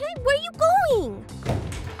 where are you going?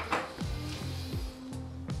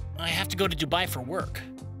 I have to go to Dubai for work.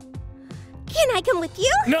 Can I come with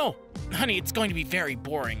you? No! Honey, it's going to be very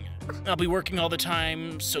boring. I'll be working all the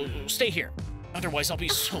time, so stay here. Otherwise, I'll be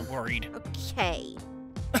so worried. Okay.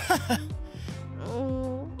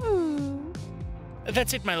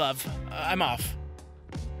 That's it, my love. I'm off.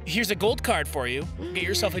 Here's a gold card for you. Get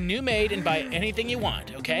yourself a new maid and buy anything you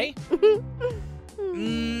want, okay?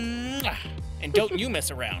 Mwah. And don't you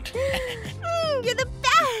mess around. You're the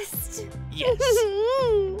best! Yes.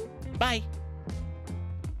 Bye.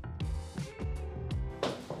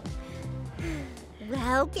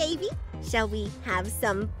 Well, baby, shall we have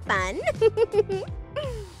some fun?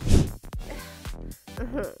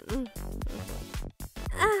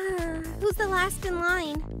 Who's the last in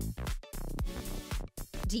line?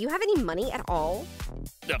 Do you have any money at all?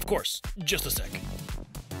 Of course. Just a sec.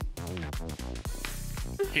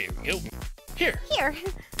 Here we go. Here. Here.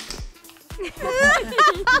 Don't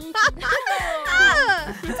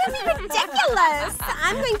be ridiculous!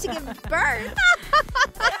 I'm going to give birth.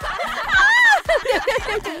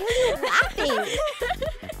 Why are you laughing?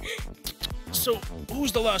 So,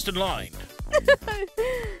 who's the last in line?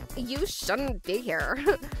 You shouldn't be here.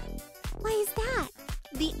 Why is that?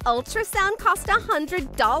 The ultrasound cost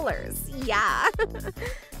 $100. Yeah.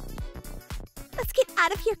 Let's get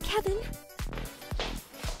out of here, Kevin.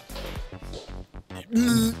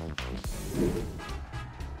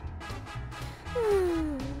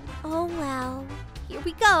 Oh well. Here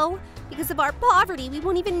we go. Because of our poverty, we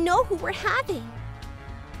won't even know who we're having.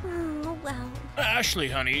 Oh well. Ashley,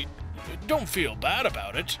 honey, don't feel bad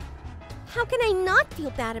about it. How can I not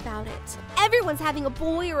feel bad about it? Everyone's having a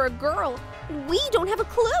boy or a girl. We don't have a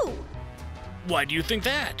clue. Why do you think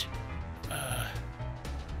that?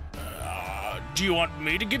 Do you want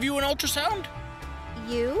me to give you an ultrasound?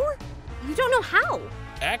 You? You don't know how.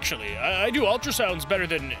 Actually, I do ultrasounds better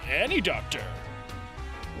than any doctor.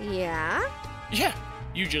 Yeah? Yeah,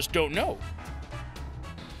 you just don't know.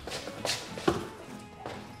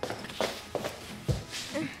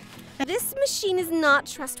 This machine is not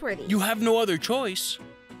trustworthy. You have no other choice.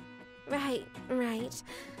 Right.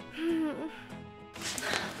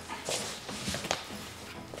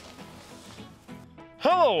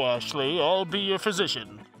 Hello, Ashley. I'll be your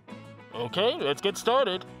physician. Okay, let's get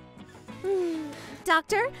started.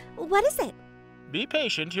 Doctor, what is it? Be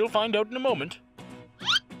patient, you'll find out in a moment.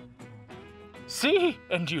 See?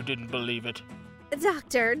 And you didn't believe it.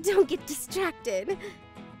 Doctor, don't get distracted.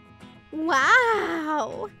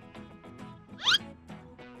 Wow.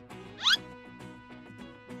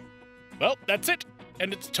 Well, that's it.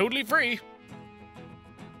 And it's totally free.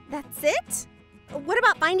 That's it? What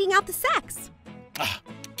about finding out the sex?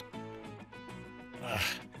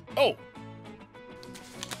 Oh.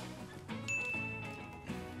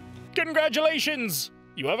 Congratulations!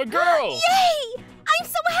 You have a girl! Yay! I'm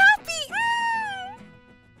so happy!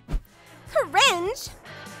 Cringe?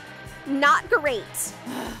 Not great.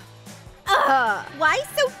 Why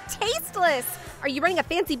so tasteless? Are you running a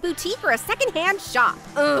fancy boutique or a secondhand shop?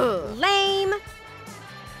 Lame.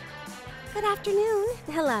 Good afternoon.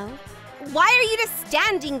 Hello. Why are you just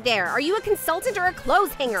standing there? Are you a consultant or a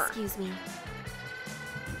clothes hanger? Excuse me.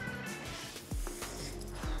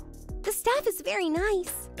 The staff is very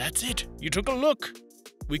nice. That's it. You took a look.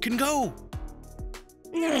 We can go.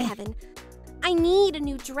 No, Kevin. I need a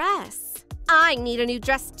new dress. I need a new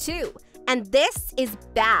dress too. And this is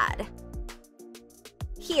bad.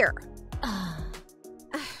 Here.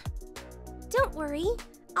 Don't worry.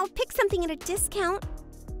 I'll pick something at a discount.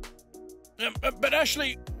 But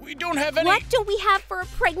Ashley, we don't have any... What don't we have for a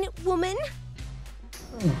pregnant woman?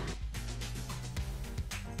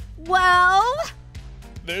 Well...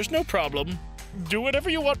 There's no problem. Do whatever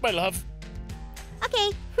you want, my love.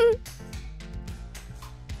 Okay.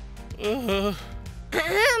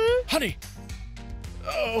 Honey.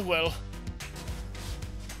 Oh, well.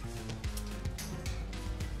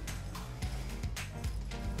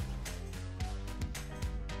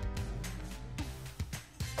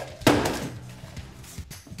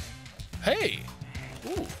 Hey.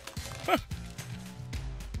 Ooh. Huh.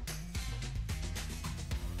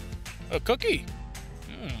 A cookie.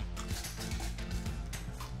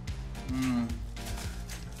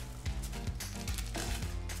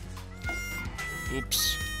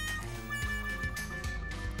 Oops.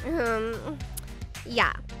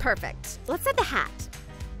 Yeah, perfect. Let's add the hat.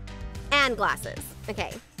 And glasses.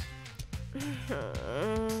 Okay.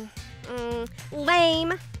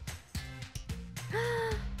 Lame.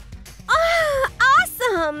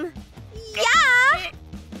 Awesome! Yeah!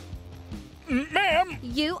 Ma'am!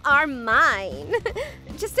 You are mine.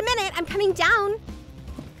 Just a minute, I'm coming down.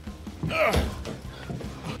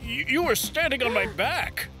 You were standing on my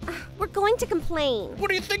back. We're going to complain. What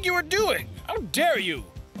do you think you were doing? How dare you?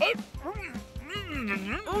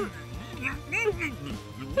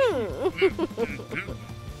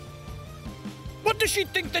 What does she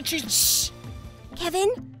think that she's... Shh!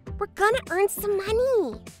 Kevin, we're gonna earn some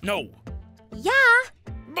money. No. Yeah,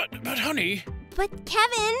 But honey. But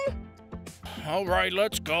Kevin. All right,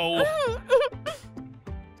 let's go.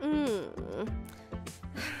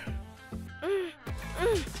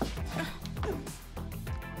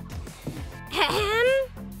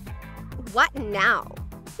 What now?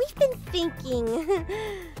 We've been thinking.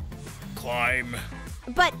 Climb.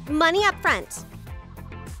 But money up front.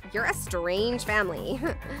 You're a strange family.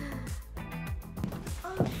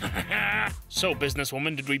 So,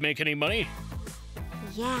 businesswoman, did we make any money?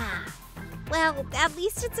 Yeah. Well, at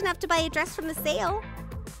least it's enough to buy a dress from the sale.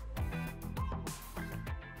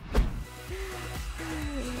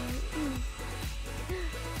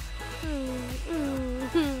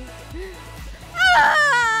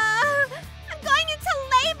 I'm going into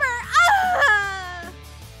labor!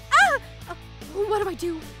 What do I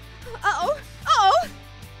do? Uh-oh. Uh-oh.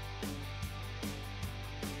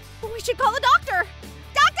 We should call the doctor.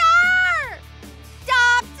 Doctor!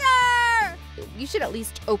 Doctor! You should at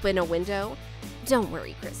least open a window. Don't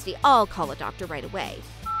worry, Christy. I'll call a doctor right away.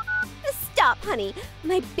 Stop, honey.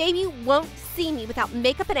 My baby won't see me without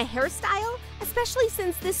makeup and a hairstyle, especially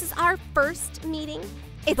since this is our first meeting.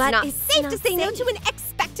 It's not safe to say no to an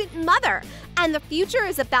expectant mother, and the future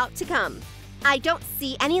is about to come. I don't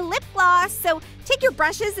see any lip gloss, so take your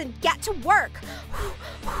brushes and get to work.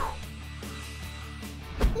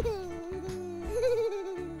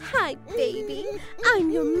 Hi, baby.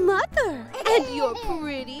 I'm your mother, and you're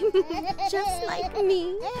pretty, just like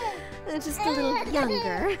me. Just a little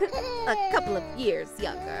younger, a couple of years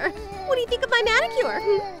younger. What do you think of my manicure?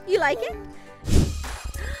 You like it?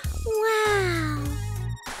 Wow.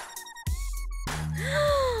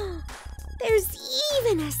 There's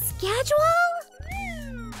even a schedule?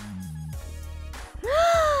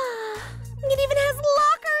 It even has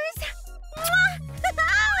lockers.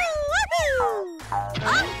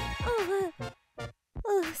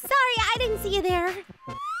 Sorry, I didn't see you there.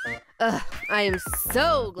 I am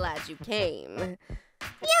so glad you came. Yeah,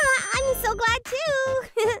 I'm so glad too.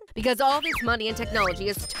 Because all this money and technology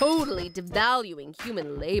is totally devaluing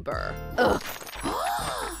human labor. Ugh.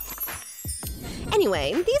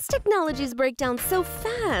 Anyway, these technologies break down so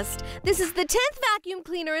fast. This is the 10th vacuum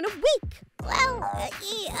cleaner in a week. Well,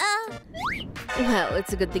 Well,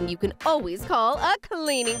 it's a good thing you can always call a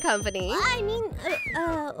cleaning company. I mean,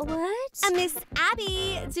 what? Miss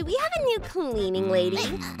Abby, do we have a new cleaning lady?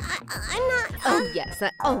 I'm not. Oh, yes,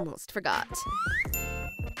 I almost forgot.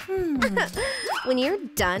 When you're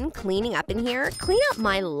done cleaning up in here, clean up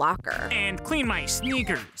my locker. And clean my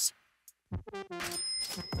sneakers.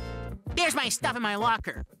 There's my stuff in my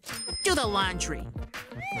locker. Do the laundry.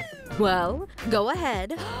 Well, go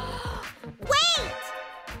ahead. Wait!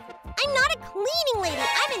 I'm not a cleaning lady.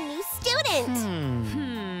 I'm a new student.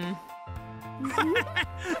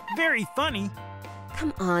 Very funny.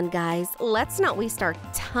 Come on, guys. Let's not waste our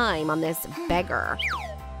time on this beggar.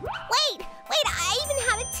 Wait! I even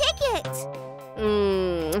have a ticket.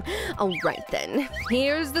 All right then.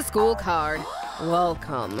 Here's the school card.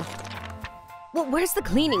 Welcome. Well, where's the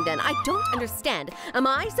cleaning then? I don't understand. Am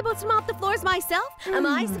I supposed to mop the floors myself? Am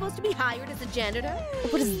I supposed to be hired as a janitor?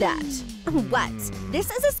 What is that? What? This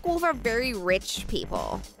is a school for very rich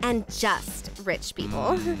people. And just rich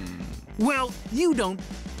people. Well, you don't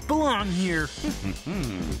belong here.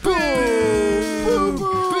 Boo! Boo! Boo!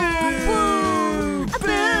 Boo! Boo! Boo!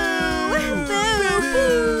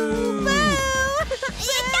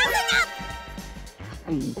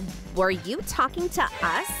 Were you talking to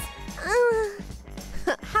us?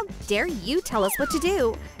 How dare you tell us what to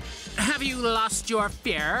do? Have you lost your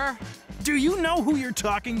fear? Do you know who you're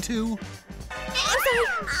talking to?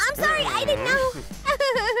 I'm sorry, I didn't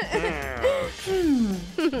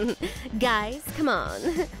know. Guys, come on.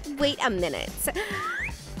 Wait a minute.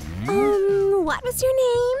 What was your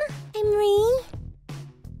name? I'm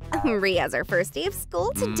Ree. Ree has her first day of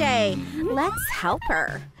school today. Let's help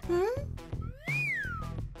her.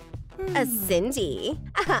 Cindy.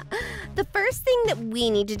 The first thing that we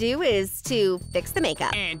need to do is to fix the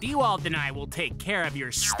makeup. And you all deny we'll take care of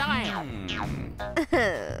your style.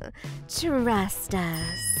 Trust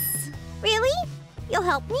us. Really? You'll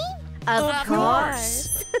help me? Of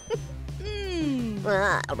course.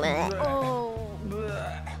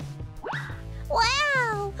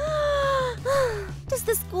 Wow! Does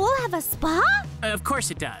the school have a spa? Of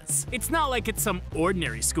course it does. It's not like it's some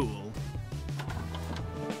ordinary school.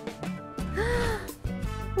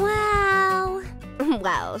 Wow!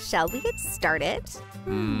 Well, shall we get started?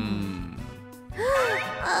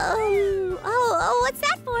 What's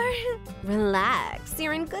that for? Relax,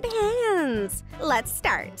 you're in good hands. Let's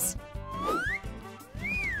start.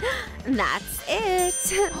 That's it.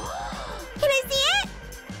 Can I see it?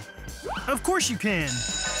 Of course you can.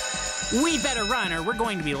 We better run or we're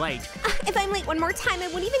going to be late. If I'm late one more time, I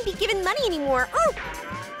won't even be given money anymore. Oh.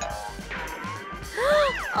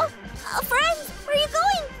 Friends, where are you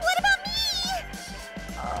going? What about me?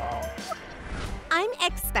 Oh. I'm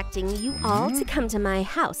expecting you all to come to my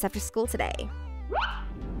house after school today.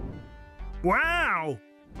 Wow!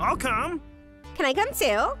 I'll come. Can I come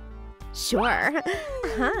too? Sure.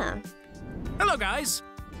 Uh-huh. Hello, guys.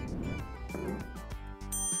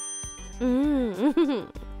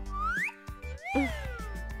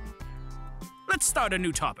 Let's start a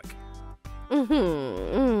new topic. Well,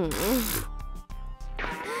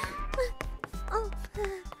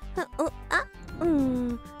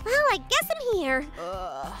 I guess I'm here.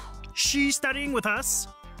 She's studying with us.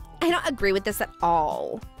 I don't agree with this at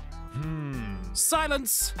all.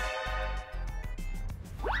 Silence.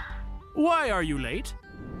 Why are you late?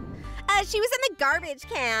 She was in the garbage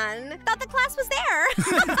can. Thought the class was there.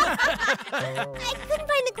 I couldn't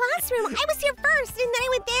find the classroom. I was here first, and then I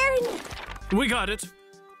went there and... We got it.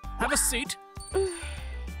 Have a seat.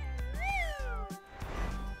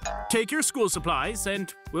 Take your school supplies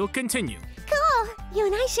and we'll continue. Cool. You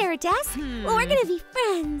and I share a desk? Well, we're gonna be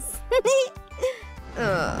friends.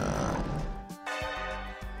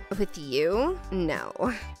 With you? No.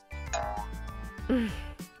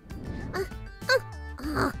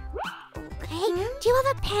 Hey, do you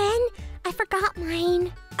have a pen? I forgot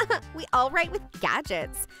mine. We all write with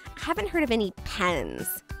gadgets. I haven't heard of any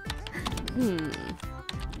pens.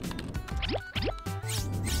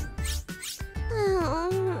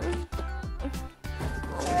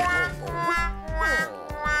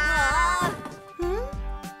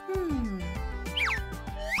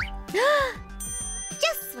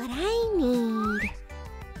 Just what I need.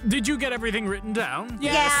 Did you get everything written down?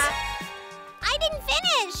 Yes. I didn't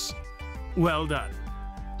finish. Well done.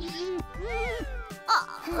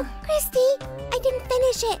 Oh, Christy, I didn't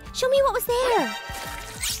finish it. Show me what was there.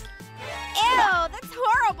 Ew, that's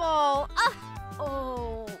horrible.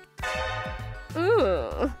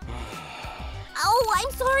 Oh,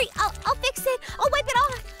 I'm sorry. I'll fix it. I'll wipe it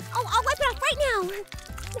off. I'll wipe it off right now.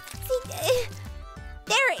 See,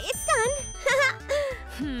 there, it's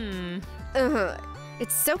done.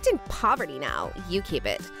 It's soaked in poverty now. You keep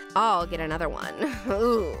it. I'll get another one.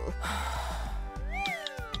 Ooh.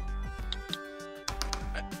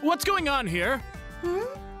 What's going on here?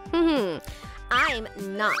 I'm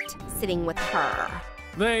not sitting with her.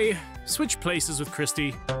 They switched places with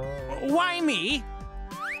Christy. Why me?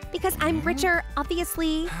 Because I'm richer,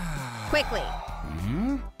 obviously. Quickly.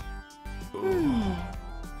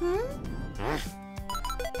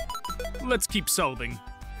 Let's keep solving.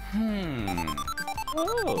 Wait.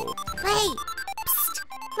 Psst.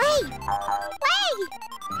 Wait.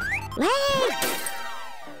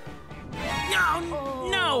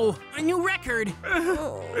 No! A new record!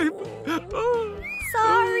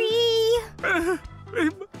 Sorry.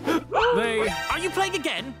 Are you playing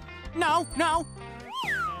again? No.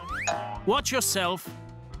 Watch yourself.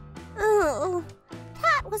 Oh,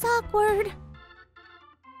 that was awkward.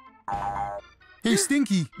 Hey,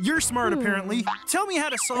 Stinky, you're smart apparently. Tell me how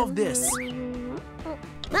to solve this.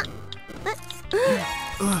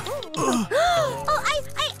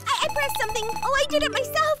 I pressed something. Oh, I did it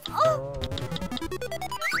myself.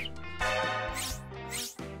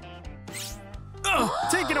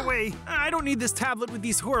 Take it away. I don't need this tablet with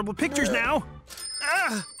these horrible pictures now.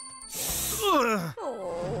 Oh,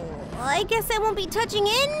 I guess I won't be touching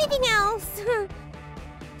anything else.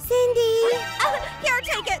 Cindy. Here,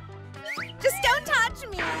 take it. Just don't touch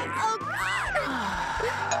me. Oh,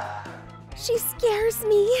 God. She scares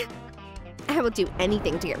me. I will do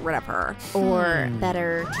anything to get rid of her. Or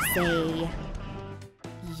better to say,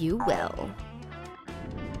 you will.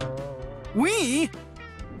 We?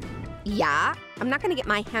 Yeah, I'm not gonna get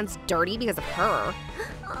my hands dirty because of her.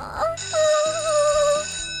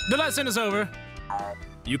 The lesson is over.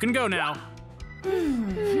 You can go now.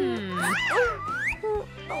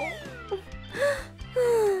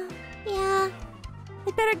 Yeah.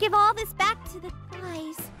 I better give all this back to the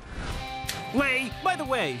guys. Lay, by the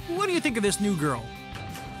way, what do you think of this new girl?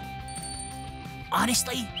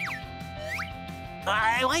 Honestly,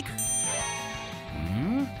 I like her.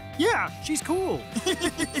 Yeah, she's cool.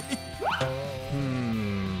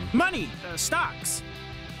 Money, stocks.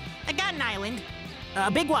 I got an island.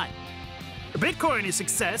 A big one. Bitcoin is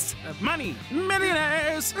success. Money,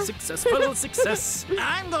 millionaires. Successful success.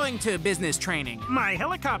 I'm going to business training. My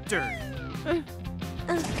helicopter.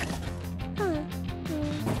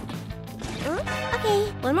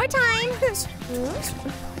 Okay, one more time.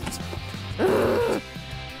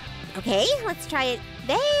 Okay, let's try it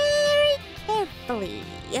very carefully.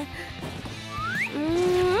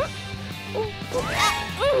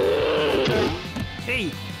 Hey,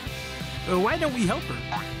 why don't we help her?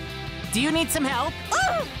 Do you need some help?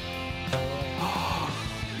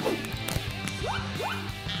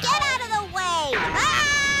 Get out of the way!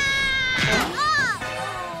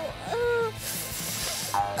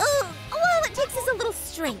 All it takes is a little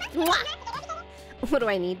strength. Mwah. What do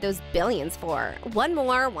I need those billions for? One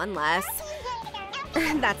more, one less.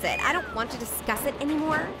 That's it. I don't want to discuss it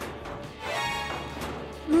anymore.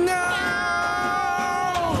 No!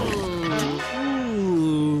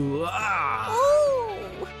 Ooh, ah.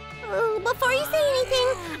 Before you say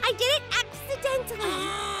anything, I did it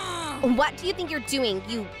accidentally. What do you think you're doing,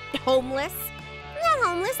 you homeless? I'm not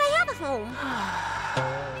homeless, I have a home.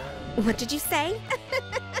 What did you say?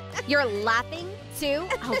 You're laughing, too?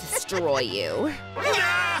 I'll destroy you.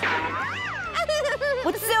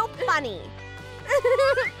 What's so funny?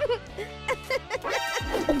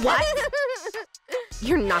 What?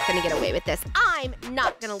 You're not gonna get away with this. I'm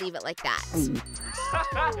not gonna leave it like that.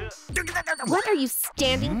 What are you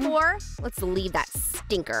standing for? Let's leave that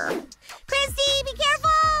stinker. Christy, be careful!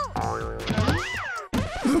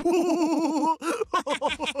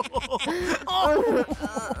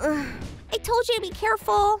 I told you to be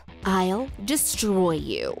careful. I'll destroy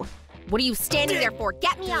you. What are you standing there for?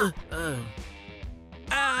 Get me up!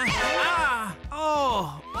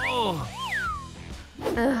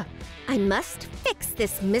 I must fix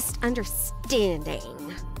this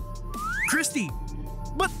misunderstanding. Christy,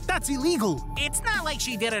 but that's illegal. It's not like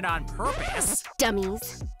she did it on purpose.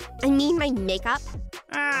 Dummies. I mean my makeup.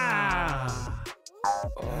 Ah.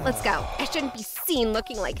 Let's go. I shouldn't be seen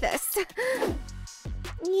looking like this.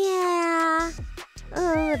 Yeah.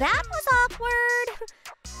 Oh, that was awkward.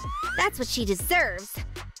 That's what she deserves.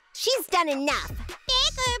 She's done enough.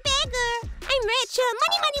 Bigger, bigger. I'm rich.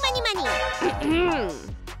 Money.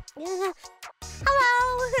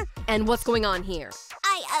 Hello. And what's going on here?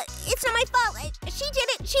 It's not my fault. She did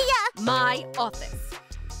it. My office.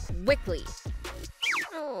 Quickly.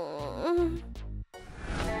 Oh.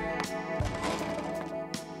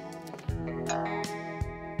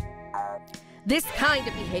 This kind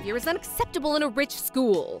of behavior is unacceptable in a rich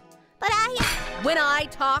school. But When I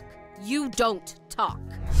talk, you don't talk.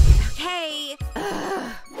 Okay.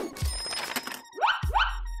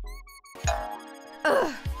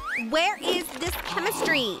 Where is this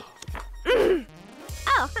chemistry?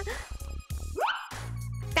 Oh.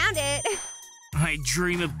 Found it. I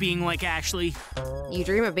dream of being like Ashley. You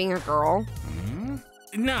dream of being a girl?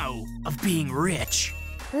 No, of being rich.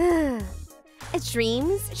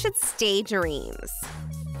 Dreams should stay dreams.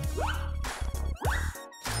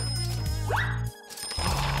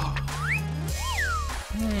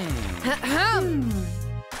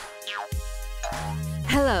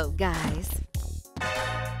 Hello, guys.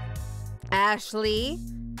 Ashley,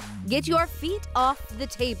 get your feet off the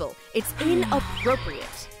table. It's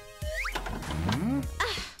inappropriate.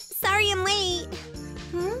 Sorry I'm late.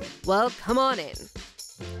 Well, come on in.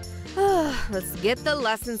 Let's get the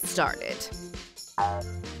lesson started.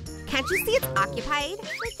 Can't you see it's occupied?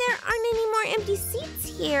 But there aren't any more empty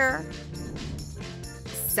seats here.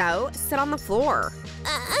 So, sit on the floor.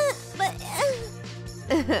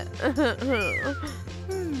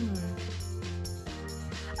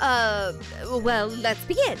 Well, let's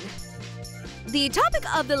begin. The topic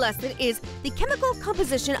of the lesson is the chemical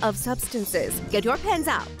composition of substances. Get your pens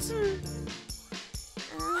out.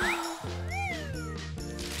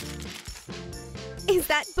 Is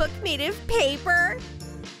that book made of paper?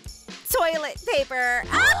 Toilet paper.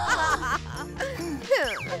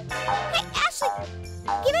 Hey, Ashley,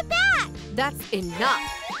 give it back. That's enough.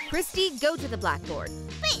 Christy, go to the blackboard.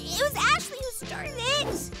 But it was Ashley who started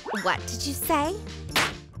it. What did you say?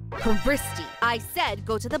 Christy, I said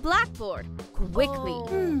go to the blackboard. Quickly.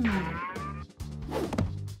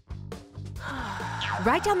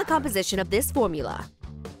 Write down the composition of this formula.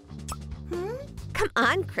 Come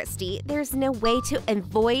on, Christy. There's no way to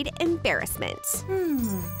avoid embarrassment.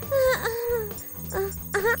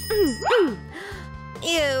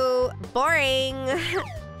 Ew, boring.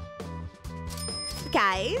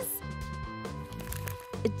 Guys,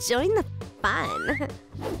 join the fun.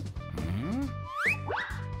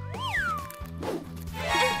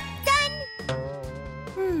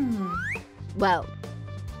 Well,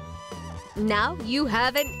 now you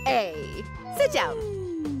have an A. Sit down.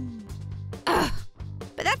 Ugh,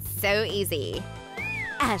 but that's so easy.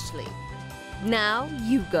 Ashley, now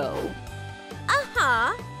you go.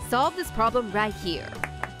 Solve this problem right here.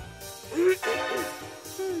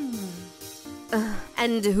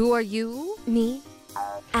 And who are you? Me,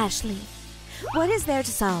 Ashley. What is there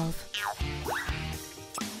to solve?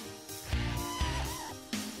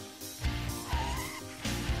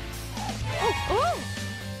 Oh!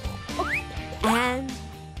 And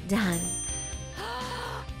done.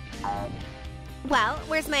 Well,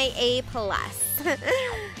 where's my A+?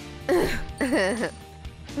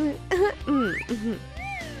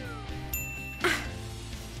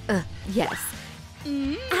 Yes.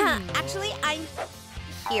 Actually, I'm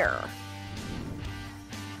here.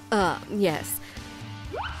 Yes.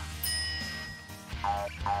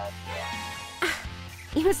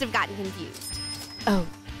 You must have gotten confused. Oh,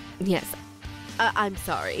 yes. I'm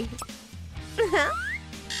sorry.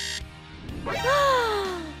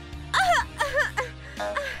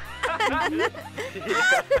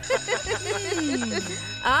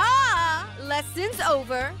 Lesson's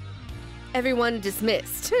over. Everyone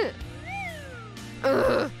dismissed.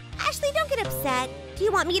 Ashley, don't get upset. Do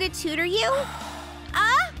you want me to tutor you?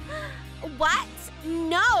 What?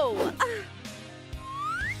 No.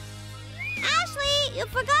 Ashley, you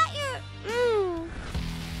forgot your...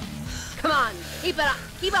 Come on, keep it up.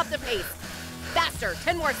 Keep up the pace. Faster,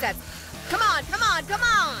 10 more sets. Come on, come on, come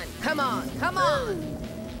on. Come on, come on.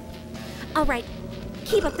 All right,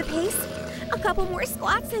 keep up the pace. A couple more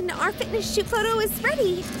squats and our fitness shoot photo is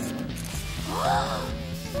ready.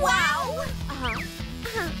 Wow!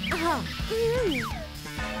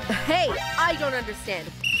 Hey, I don't understand.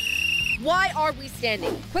 Why are we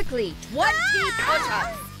standing? Quickly, 20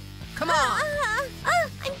 push-ups. Come on. I'm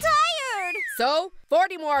tired. So,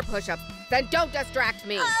 40 more push-ups. Then don't distract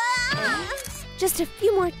me. Just a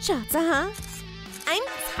few more shots, I'm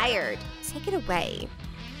tired. Take it away.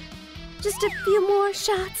 Just a few more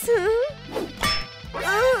shots.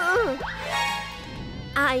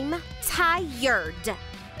 I'm tired.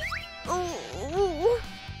 Ooh.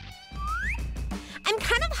 I'm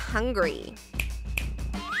kind of hungry.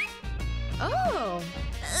 Oh.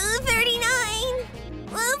 39.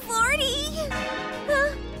 40.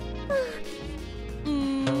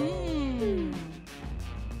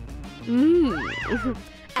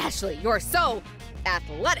 Ashley, you're so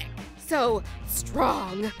athletic, so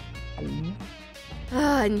strong.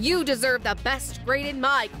 And you deserve the best grade in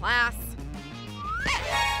my class.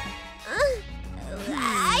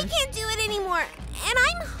 I can't do it anymore, and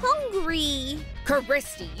I'm hungry.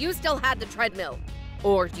 Christy, you still had the treadmill.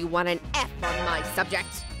 Or do you want an F on my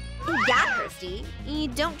subject? Yeah, Christy, you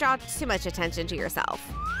don't draw too much attention to yourself.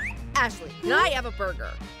 Ashley, can I have a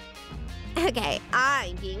burger? Okay,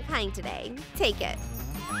 I'm being kind today. Take it.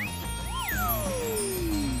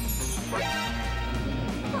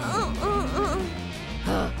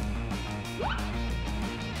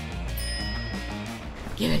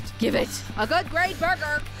 Give it, give it. A good grade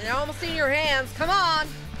burger. And almost in your hands. Come on.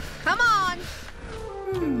 Come on.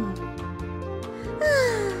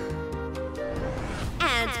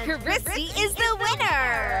 And Christy is the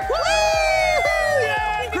winner.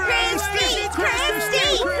 Christy!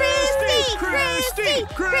 Christy! Christy! Christy!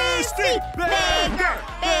 Christy! Beggar!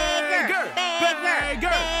 Beggar!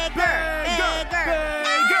 Beggar! Beggar!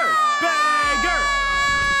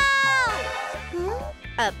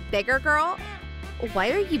 A bigger girl?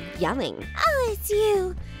 Why are you yelling? Oh, it's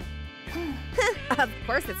you. Of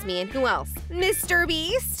course it's me, and who else? Mr.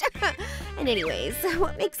 Beast! And anyways,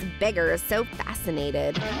 what makes beggars so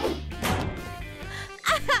fascinated?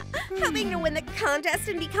 Hoping to win the contest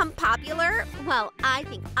and become popular? Well, I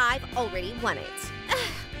think I've already won it.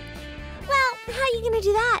 Well, how are you gonna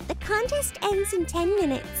do that? The contest ends in 10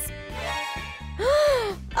 minutes.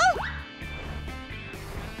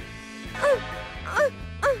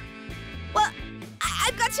 Well,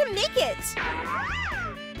 I've got to make it.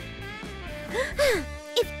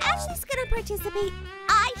 If Ashley's gonna participate,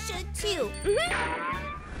 I should too.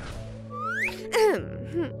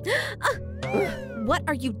 What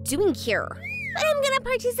are you doing here? But I'm gonna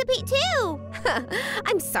participate too.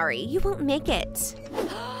 I'm sorry, you won't make it.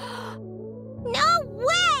 No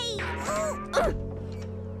way!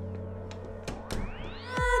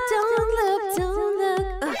 Don't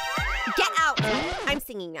look. Get out! I'm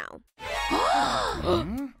singing now.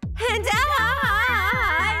 And I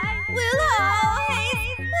will always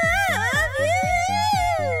love you.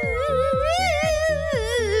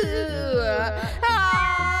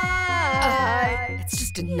 It's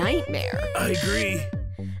just a nightmare. I agree.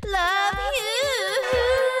 Love you.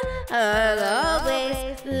 I'll always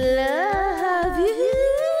love you.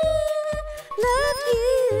 Love you,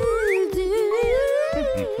 do you?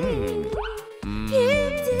 You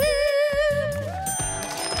do.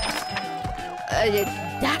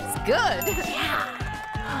 That's good. Yeah.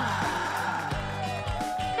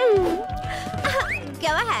 Go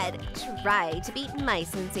ahead. Try to beat my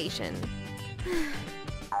sensation.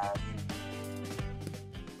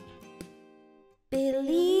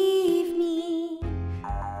 Believe me.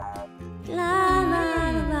 La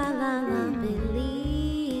la la la la,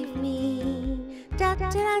 believe me. Da da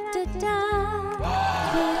da da da.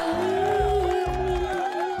 Believe me.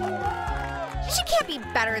 She can't be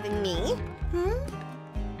better than me.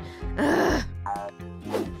 Ugh.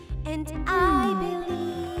 And I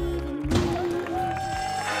believe in you.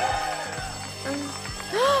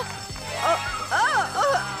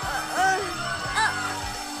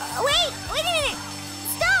 Wait a minute!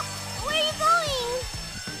 Stop! Where are you going?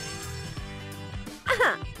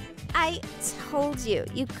 I told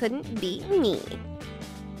you couldn't beat me.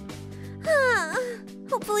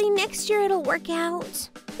 Hopefully next year it'll work out.